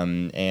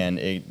 And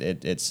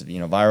it's, you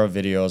know, viral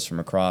videos from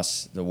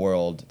across the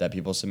world that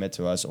people submit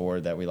to us or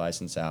that we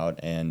license out,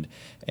 and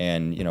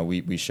you know,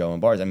 we show in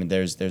bars. I mean,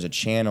 there's a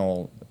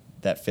channel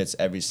that fits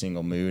every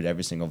single mood,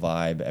 every single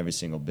vibe, every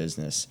single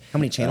business. How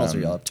many channels are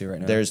y'all up to right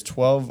now? There's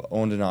 12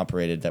 owned and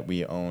operated that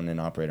we own and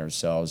operate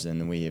ourselves,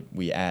 and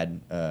we add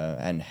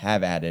and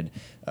have added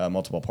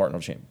multiple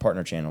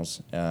partner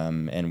channels,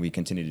 and we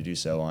continue to do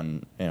so.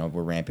 On, you know,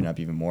 we're ramping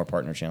up even more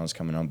partner channels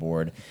coming on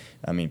board.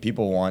 I mean,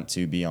 people want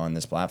to be on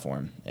this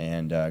platform,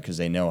 and because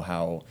they know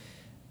how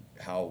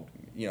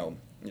you know,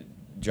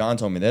 John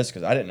told me this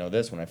because I didn't know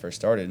this when I first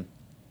started.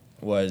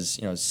 Was,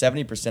 you know,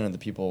 70%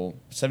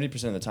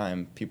 of the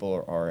time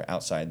people are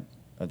outside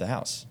of the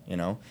house, you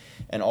know,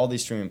 and all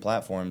these streaming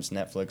platforms,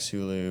 Netflix,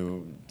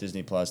 Hulu,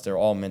 Disney Plus, they're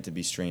all meant to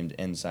be streamed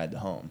inside the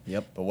home.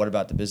 Yep. But what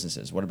about the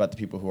businesses? What about the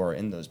people who are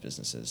in those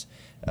businesses?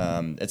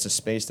 It's a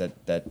space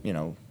that you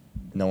know,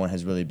 no one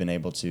has really been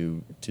able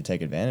to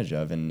take advantage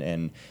of,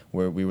 and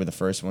we were the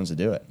first ones to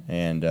do it,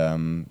 and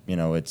you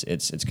know,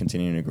 it's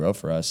continuing to grow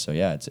for us. So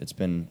yeah, it's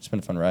been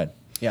a fun ride.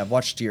 Yeah, I've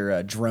watched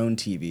your drone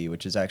TV,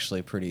 which is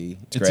actually pretty.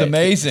 It's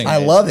amazing. I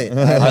love it.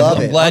 I love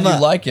it. I'm glad you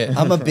like it.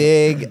 I'm a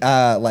big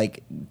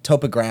like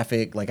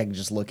topographic. Like I can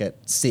just look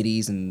at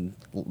cities and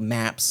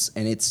maps,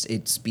 and it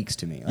speaks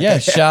to me. Like, yeah,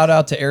 shout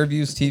out to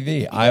AirViews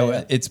TV.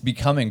 It's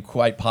becoming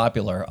quite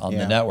popular on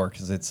the network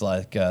because it's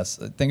like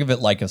think of it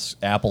like a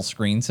Apple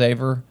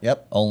screensaver.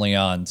 Yep. Only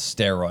on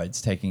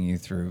steroids, taking you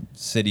through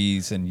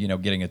cities and, you know,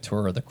 getting a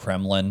tour of the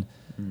Kremlin.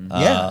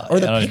 Or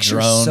the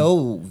picture's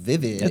so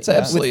vivid. It's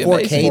absolutely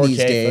with 4K amazing. these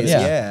days.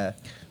 Yeah.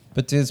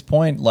 But to his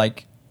point,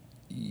 like,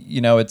 you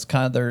know, it's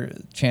kind of their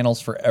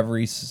channels for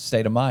every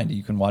state of mind.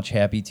 You can watch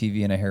Happy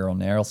TV in a hair and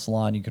nail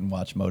salon. You can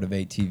watch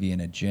Motivate TV in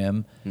a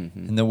gym.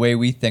 And the way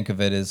we think of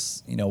it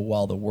is, you know,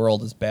 while the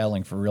world is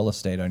battling for real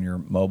estate on your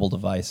mobile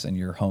device and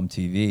your home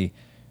TV,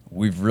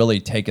 we've really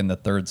taken the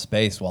third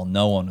space while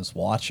no one is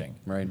watching.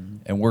 Right.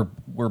 And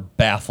we're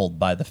baffled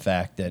by the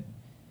fact that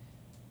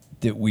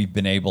we've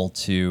been able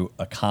to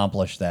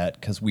accomplish that,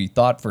 because we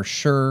thought for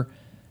sure,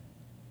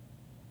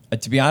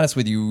 to be honest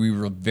with you, we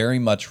were very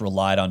much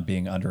relied on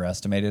being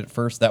underestimated at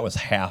first. That was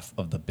half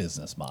of the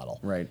business model.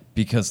 Right.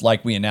 Because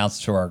like we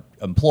announced to our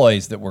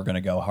employees that we're going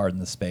to go hard in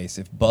the space.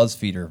 If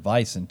BuzzFeed or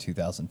Vice in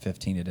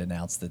 2015 had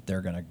announced that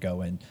they're going to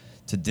go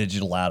into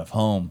digital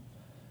out-of-home,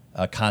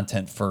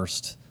 content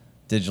first,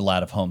 digital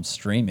out-of-home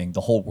streaming,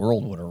 the whole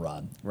world would have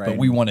run. Right. But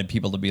we wanted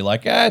people to be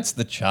like, it's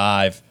the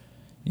Chive.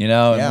 You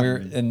know,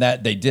 and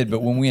that they did.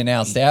 But when we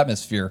announced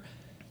Atmosphere,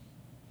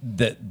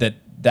 that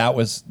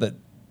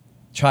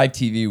Chive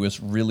TV was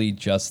really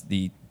just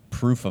the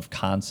proof of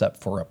concept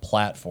for a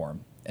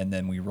platform. And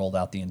then we rolled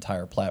out the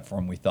entire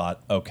platform. We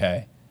thought,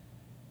 okay,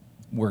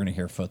 we're going to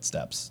hear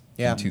footsteps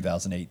in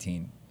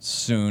 2018.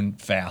 Soon,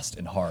 fast,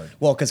 and hard.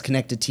 Well, because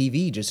connected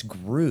TV just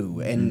grew,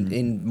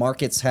 and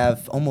markets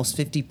have almost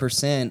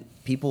 50%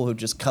 people who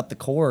just cut the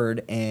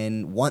cord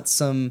and want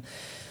something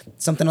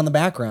on the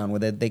background where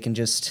they can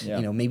just,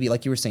 you know, maybe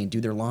like you were saying, do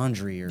their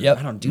laundry or I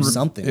don't know, do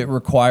something. It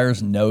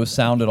requires no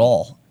sound at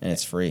all. And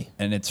it's free.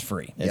 It's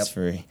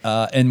free.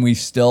 And we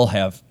still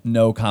have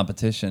no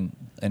competition.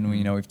 And we,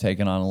 you know, we've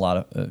taken on a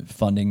lot of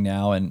funding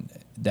now, and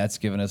that's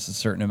given us a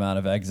certain amount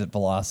of exit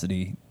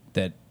velocity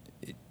that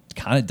it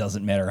kind of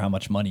doesn't matter how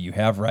much money you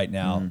have right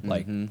now.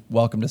 Like,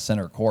 welcome to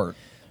center court.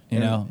 You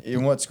know,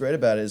 and what's great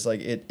about it is like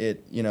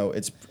it you know,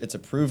 it's a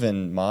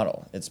proven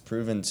model. It's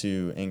proven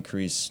to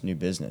increase new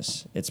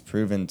business. It's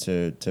proven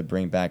to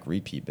bring back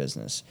repeat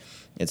business.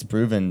 It's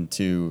proven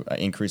to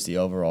increase the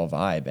overall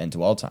vibe and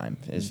dwell time.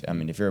 I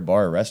mean, if you're a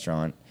bar or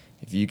restaurant,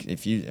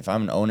 if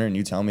I'm an owner and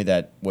you tell me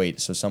that,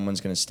 wait, so someone's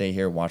going to stay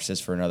here, watch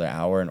this for another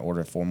hour and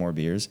order 4 more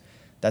beers,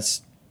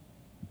 that's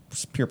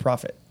pure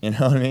profit. You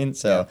know what I mean?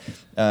 So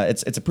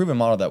it's a proven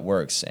model that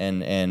works,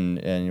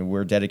 and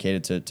we're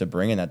dedicated to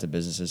bringing that to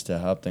businesses to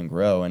help them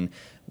grow, and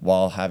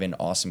while having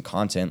awesome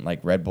content like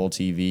Red Bull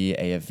TV,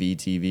 AFV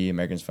TV,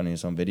 Americans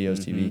Funniest Home Videos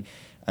TV.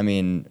 I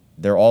mean,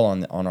 they're all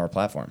on our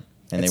platform.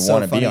 And it's they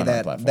want to so be on that,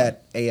 our platform.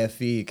 That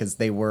AFE, because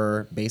they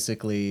were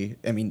basically,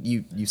 I mean,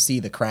 you see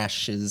the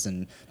crashes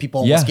and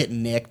people almost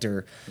getting nicked,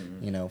 or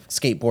you know,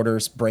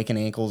 skateboarders breaking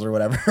ankles or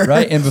whatever.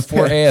 Right, and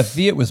before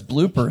AFV, it was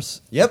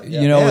bloopers. Yep.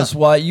 You know, it was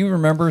what you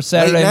remember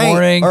Saturday night,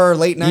 morning or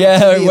late night.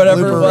 Yeah,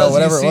 whatever it was.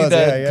 Whatever you it see was.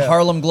 the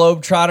Harlem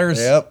Globetrotters.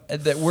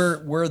 Yep. That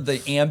we're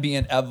the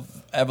ambient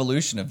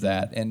evolution of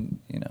that, and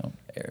you know,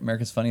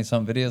 America's Funniest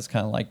Home Videos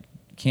kind of like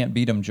can't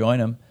beat them, join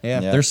them. Yeah.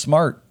 They're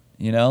smart.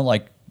 You know,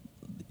 like.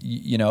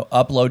 You know,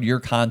 upload your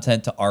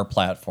content to our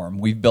platform.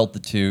 We've built the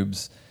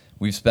tubes.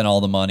 we've spent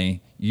all the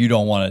money. You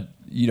don't want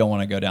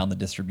to go down the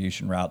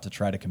distribution route to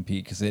try to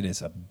compete because it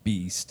is a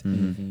beast.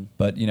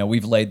 But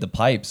we've laid the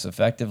pipes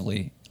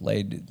effectively,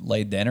 laid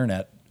the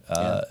internet,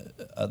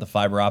 the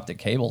fiber optic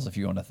cables, if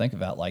you want to think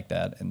about it like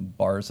that, in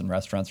bars and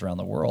restaurants around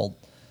the world.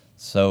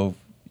 So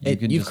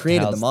you've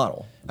created the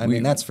model. I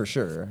mean, that's for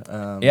sure.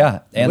 And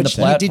the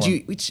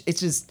platform. It's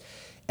just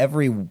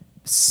every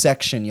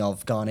section y'all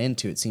have gone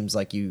into, it seems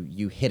like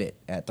you hit it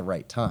at the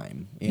right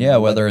time.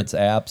 Whether it's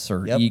apps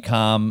or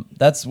e-com,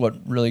 that's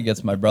what really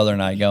gets my brother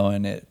and I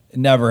going. It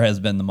never has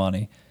been the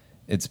money.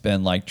 It's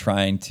been like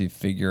trying to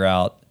figure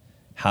out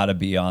how to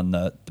be on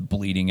the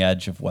bleeding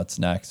edge of what's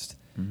next.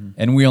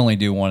 And we only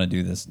do want to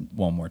do this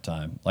one more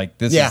time. Like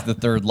this is the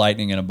third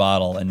lightning in a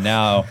bottle, and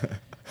now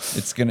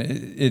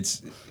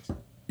it's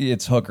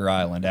Hooker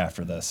Island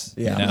after this.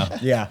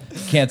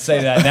 Can't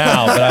say that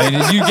now, but I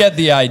mean, you get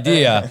the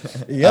idea.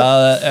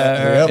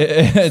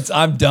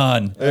 I'm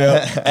done.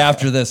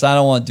 After this, I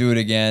don't want to do it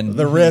again.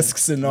 The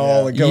risks and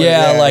all.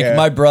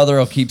 My brother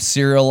will keep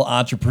serial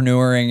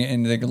entrepreneuring,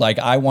 and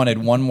I wanted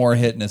one more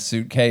hit in a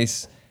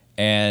suitcase,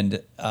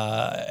 and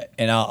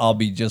I'll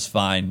be just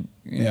fine.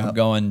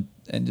 Going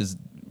and just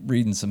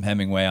reading some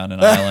Hemingway on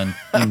an island,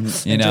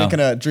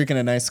 drinking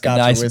a nice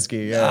scotch or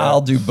whiskey.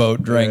 I'll do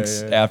boat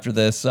drinks after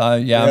this.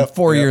 I'm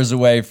 4 years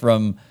away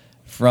from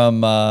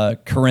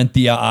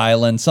Corinthia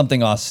Island,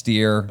 something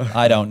austere.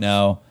 I don't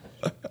know.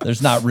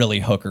 There's not really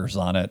hookers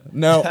on it.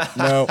 No.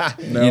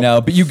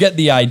 But you get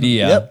the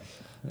idea.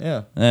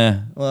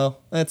 Yeah. Well,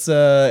 it's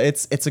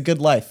a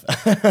good life.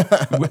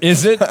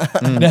 Is it?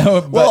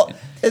 No. But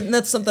and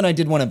that's something I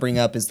did want to bring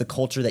up is the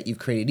culture that you've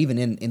created, even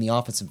in the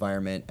office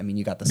environment. I mean,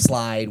 you got the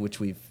slide, which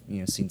we've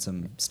seen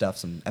some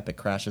epic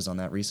crashes on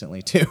that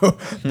recently too.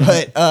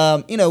 But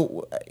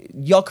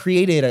y'all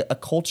created a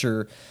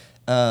culture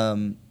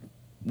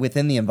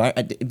within the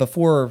environment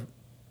before.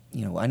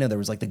 I know there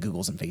was like the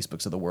Googles and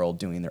Facebooks of the world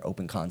doing their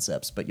open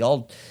concepts, but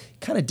y'all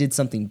kind of did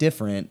something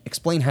different.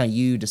 Explain how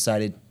you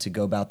decided to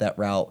go about that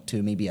route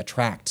to maybe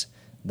attract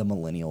the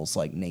millennials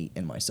like Nate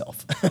and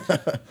myself.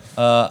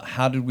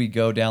 How did we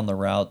go down the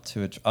route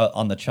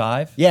on the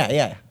Chive?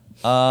 Yeah.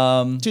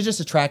 To just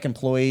attract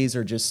employees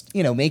or just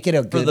make it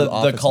a good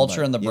for the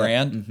culture and the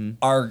brand.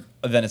 Our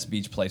Venice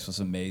Beach place was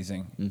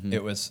amazing.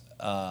 It was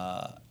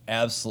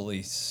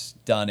absolutely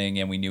stunning,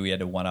 and we knew we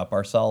had to one up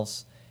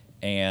ourselves.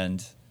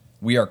 And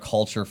we are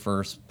culture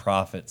first,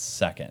 profit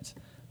second,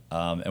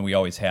 and we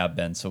always have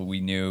been. So we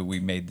knew we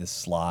made this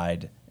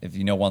slide. If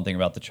you know one thing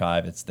about the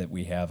Chive, it's that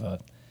we have a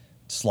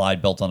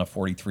slide built on a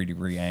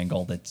 43-degree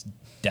angle that's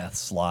death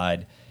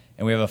slide,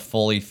 and we have a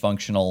fully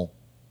functional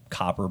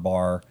copper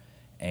bar,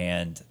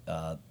 and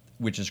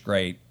which is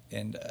great.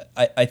 And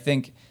I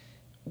think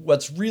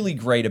what's really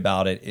great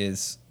about it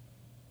is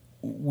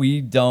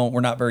we're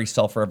not very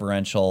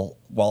self-referential.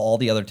 While all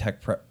the other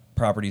tech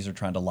properties are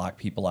trying to lock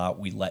people out,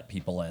 we let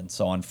people in.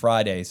 So on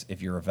Fridays,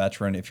 if you're a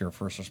veteran, if you're a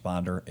first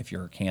responder, if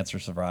you're a cancer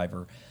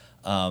survivor,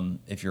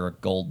 if you're a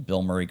gold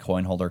Bill Murray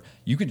coin holder,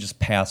 you can just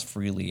pass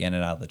freely in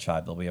and out of the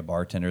Chive. There'll be a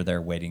bartender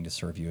there waiting to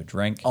serve you a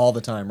drink. All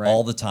the time, right?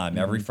 All the time,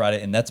 every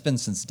Friday. And that's been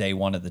since day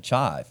one of the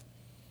Chive.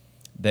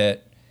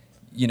 That,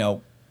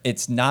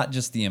 it's not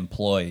just the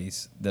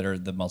employees that are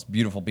the most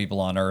beautiful people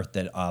on earth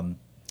that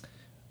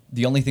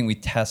the only thing we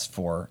test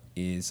for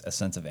is a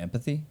sense of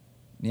empathy,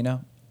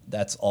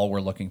 That's all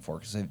we're looking for.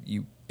 Because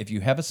if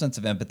you have a sense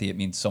of empathy, it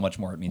means so much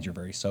more. It means you're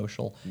very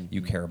social.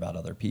 You care about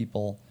other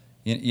people.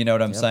 You know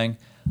what I'm saying?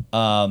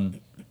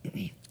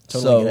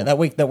 Totally get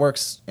it. That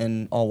works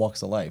in all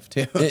walks of life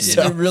too.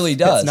 It really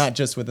does. It's not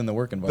just within the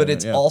work environment, but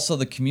it's also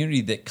the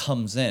community that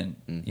comes in.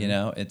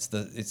 It's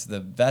the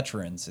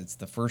veterans, it's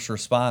the first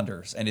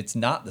responders, and it's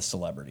not the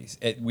celebrities.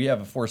 We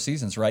have a Four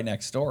Seasons right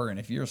next door, and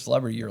if you're a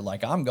celebrity, you're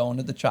like, I'm going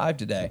to the Chive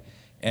today,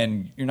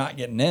 and you're not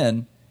getting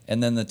in.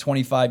 And then the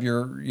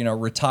 25-year,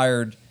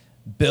 retired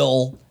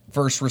Bill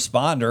first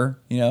responder,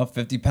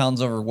 50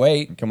 pounds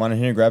overweight. Come on in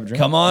here and grab a drink.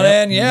 Come on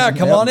in. Yeah,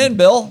 come on in,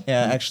 Bill.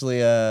 Yeah, actually,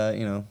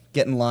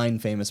 get in line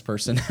famous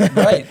person.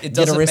 Right. It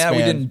doesn't matter.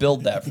 We didn't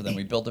build that for them.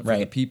 We built it for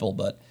the people,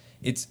 but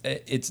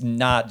it's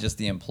not just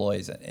the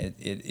employees.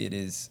 It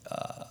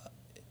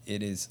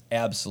is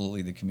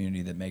absolutely the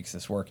community that makes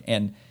this work.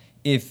 And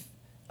if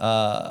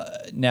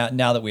now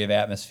that we have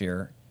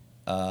Atmosphere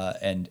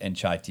and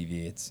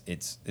ChiveTV,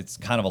 it's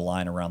kind of a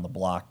line around the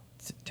block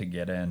to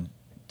get in.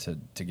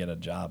 To get a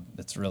job.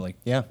 It's really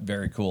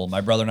very cool.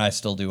 My brother and I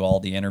still do all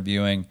the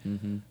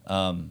interviewing.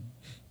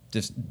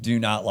 Just do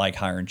not like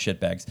hiring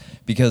shitbags,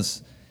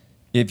 because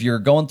if you're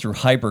going through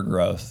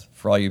hypergrowth,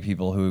 for all you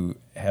people who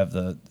have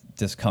the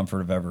discomfort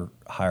of ever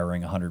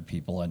hiring 100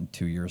 people in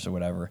 2 years or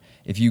whatever,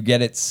 if you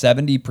get it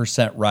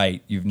 70%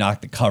 right, you've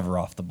knocked the cover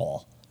off the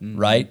ball,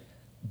 right?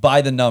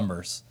 By the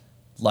numbers,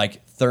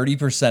 like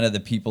 30% of the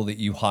people that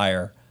you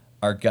hire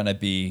are going to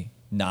be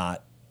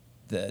not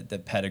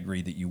the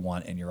pedigree that you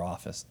want in your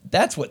office.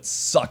 That's what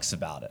sucks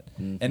about it.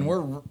 And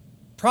we're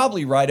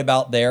probably right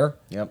about there.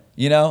 Yep.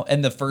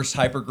 And the first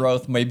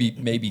hypergrowth maybe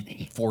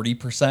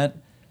 40%.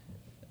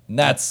 And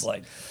that's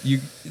like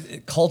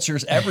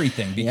culture's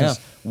everything, because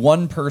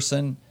one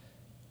person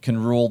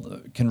can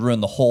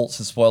ruin the whole,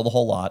 to spoil the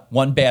whole lot.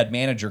 One bad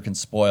manager can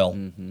spoil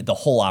the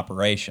whole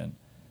operation.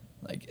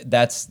 Like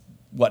that's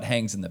what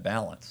hangs in the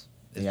balance.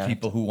 Is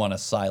people who want to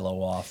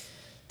silo off.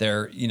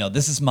 They're,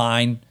 this is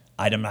mine.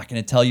 I'm not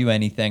going to tell you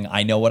anything.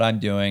 I know what I'm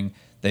doing.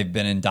 They've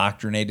been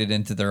indoctrinated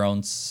into their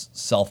own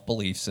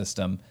self-belief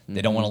system.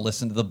 They don't want to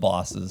listen to the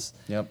bosses.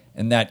 Yep.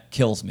 And that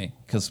kills me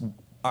because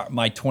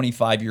my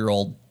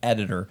 25-year-old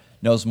editor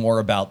knows more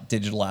about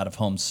digital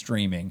out-of-home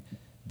streaming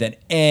than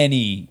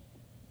any,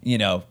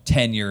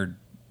 tenured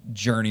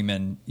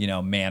journeyman,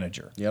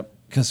 manager. Yep.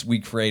 Because we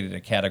created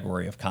a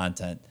category of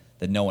content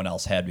that no one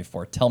else had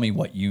before. Tell me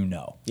what you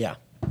know. Yeah.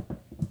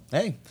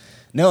 Hey,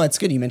 no, it's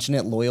good. You mentioned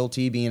it,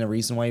 loyalty being a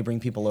reason why you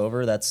bring people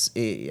over. I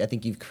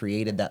think you've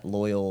created that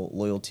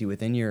loyalty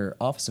within your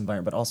office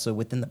environment, but also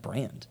within the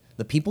brand.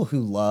 The people who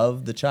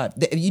love the Chive.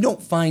 You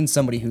don't find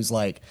somebody who's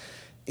like,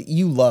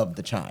 you love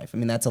the Chive. I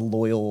mean, that's a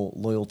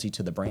loyalty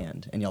to the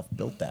brand, and y'all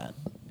built that,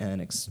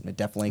 and it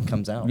definitely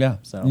comes out. Yeah.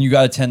 So And you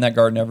got to tend that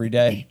garden every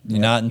day. You're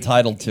not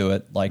entitled to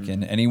it. Like,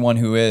 and anyone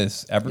who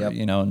is ever,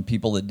 and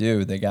people that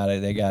do, they got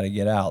to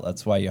get out.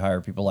 That's why you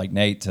hire people like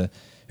Nate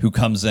who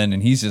comes in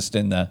and he's just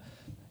in the.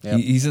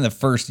 He's in the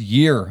first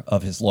year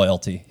of his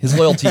loyalty. His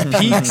loyalty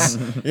peaks.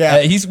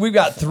 We've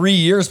got 3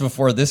 years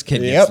before this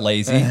kid gets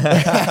lazy.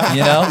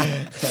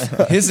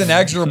 His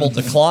inexorable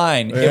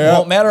decline. It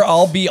won't matter.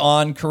 I'll be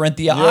on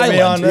Corinthia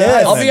Island.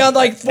 I'll be on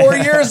like 4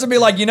 years and be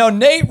like,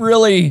 Nate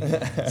really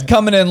is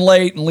coming in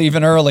late and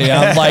leaving early.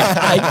 I'm like,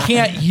 I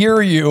can't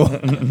hear you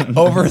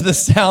over the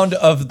sound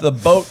of the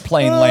boat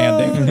plane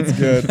landing. That's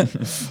good.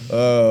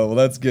 Oh, well,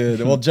 that's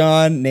good. Well,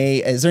 John,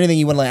 Nate, is there anything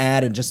you want to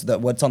add and just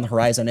what's on the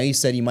horizon? I know you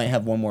said you might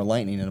have one more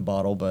lightning in a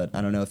bottle, but I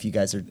don't know if you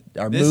guys are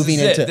moving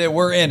into.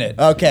 We're in it.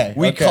 Okay.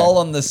 We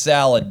call them the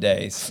salad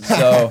days.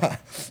 So,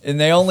 and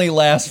they only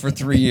last for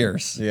 3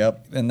 years.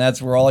 Yep. And that's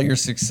where all your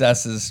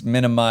successes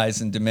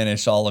minimize and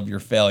diminish all of your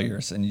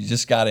failures, and you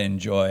just got to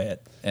enjoy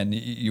it. And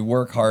you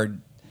work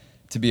hard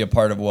to be a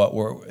part of what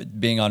we're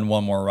being on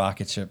one more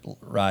rocket ship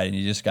ride, and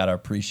you just got to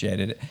appreciate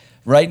it.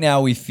 Right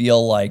now, we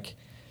feel like.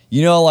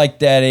 Like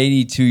that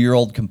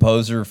 82-year-old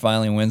composer who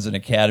finally wins an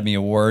Academy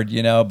Award,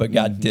 but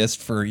got dissed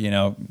for,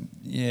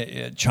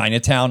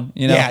 Chinatown,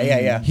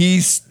 Yeah.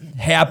 He's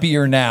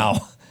happier now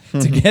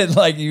to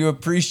get you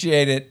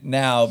appreciate it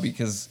now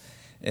because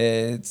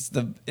it's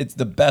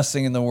the best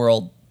thing in the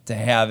world to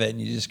have it,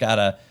 and you just got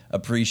to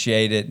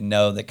appreciate it and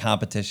know that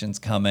competition's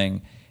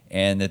coming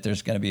and that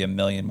there's going to be a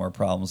million more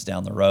problems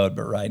down the road.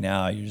 But right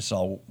now, you're just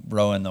all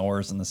rowing the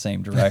oars in the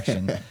same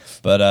direction.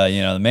 But,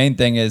 the main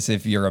thing is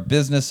if you're a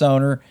business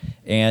owner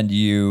and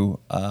you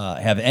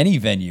have any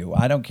venue,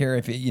 I don't care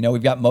if,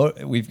 we've got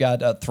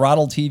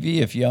Throttle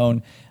TV if you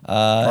own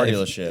car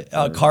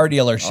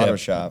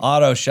dealership,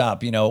 auto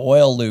shop,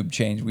 oil lube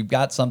change. We've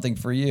got something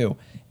for you.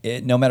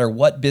 No matter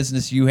what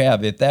business you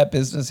have, if that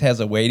business has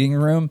a waiting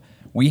room,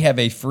 we have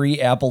a free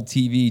Apple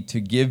TV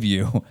to give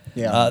you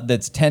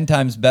that's 10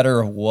 times better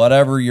of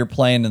whatever you're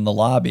playing in the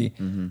lobby.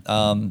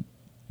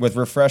 With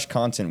refreshed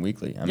content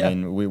weekly. I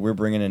mean, we're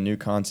bringing in new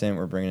content.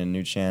 We're bringing in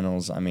new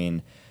channels. I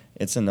mean,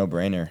 it's a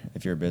no-brainer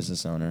if you're a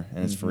business owner,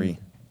 and it's free.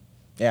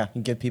 Yeah,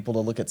 you get people to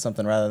look at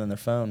something rather than their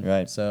phone.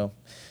 Right. So,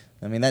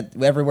 I mean,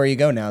 that everywhere you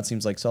go now, it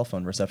seems like cell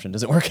phone reception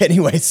doesn't work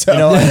anyway. So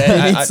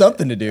you need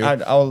something to do.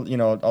 I'll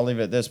leave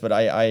it at this, but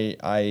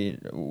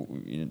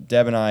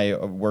Deb and I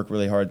work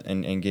really hard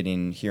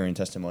in hearing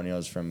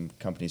testimonials from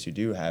companies who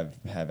do have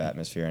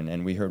Atmosphere,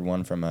 and we heard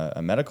one from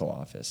a medical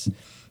office,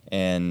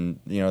 and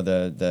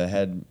the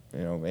head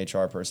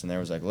HR person there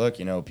was like,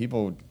 look,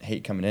 people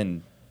hate coming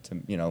in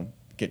to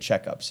get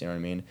checkups, you know what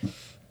I mean,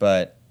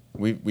 but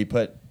we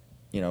put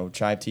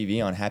Chive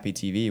TV on Happy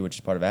TV, which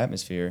is part of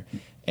Atmosphere,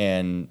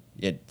 and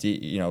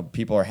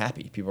people are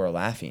happy, people are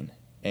laughing,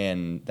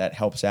 and that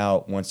helps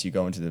out once you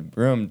go into the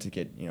room to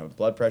get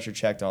blood pressure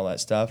checked, all that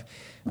stuff.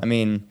 I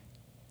mean,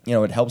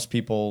 it helps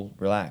people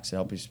relax, it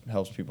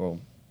helps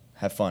people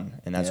have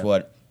fun, and that's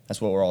what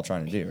we're all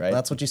trying to do, right?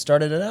 That's what you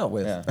started it out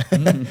with,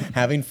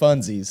 having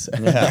funsies.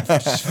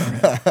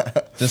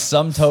 The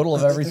sum total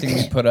of everything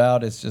we put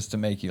out is just to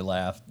make you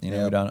laugh. We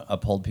don't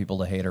uphold people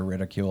to hate or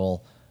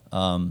ridicule.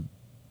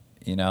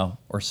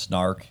 Or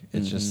snark.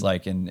 It's just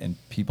and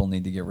people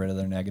need to get rid of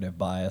their negative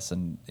bias.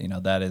 And,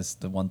 that is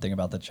the one thing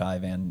about the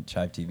Chive and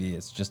Chive TV.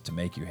 It's just to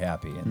make you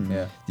happy.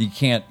 And you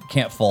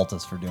can't fault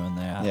us for doing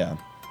that. Yeah.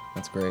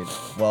 That's great.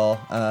 Well,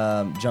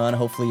 John,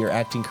 hopefully your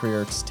acting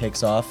career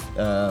takes off.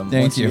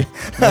 Thank you.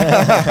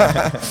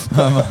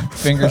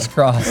 Fingers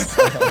crossed.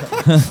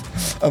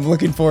 I'm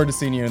looking forward to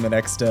seeing you in the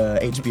next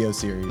HBO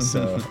series.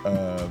 So,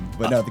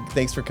 but no,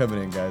 thanks for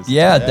coming in, guys.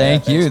 Yeah,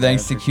 thank you.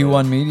 Thanks to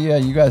Q1 Media.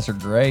 You guys are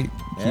great.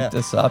 Keep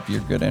this up.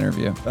 You're a good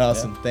interview.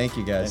 Awesome. Thank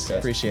you, guys.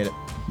 Appreciate it.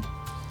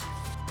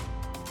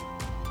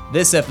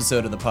 This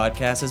episode of the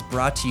podcast is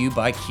brought to you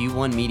by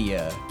Q1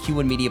 Media.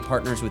 Q1 Media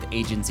partners with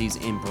agencies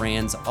and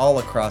brands all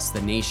across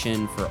the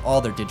nation for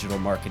all their digital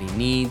marketing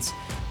needs,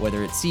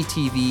 whether it's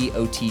CTV,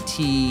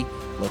 OTT,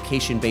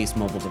 location-based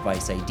mobile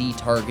device ID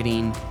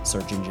targeting,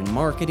 search engine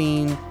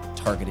marketing,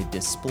 targeted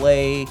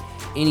display,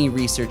 any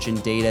research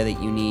and data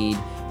that you need.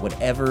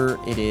 Whatever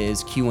it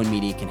is, Q1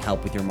 Media can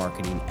help with your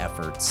marketing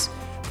efforts.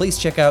 Please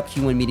check out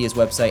Q1 Media's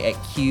website at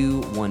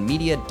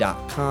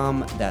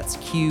q1media.com. That's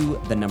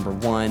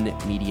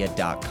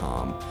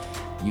q1media.com.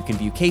 You can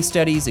view case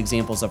studies,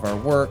 examples of our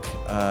work,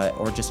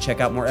 or just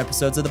check out more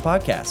episodes of the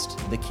podcast,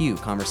 The Q,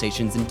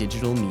 Conversations in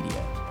Digital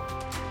Media.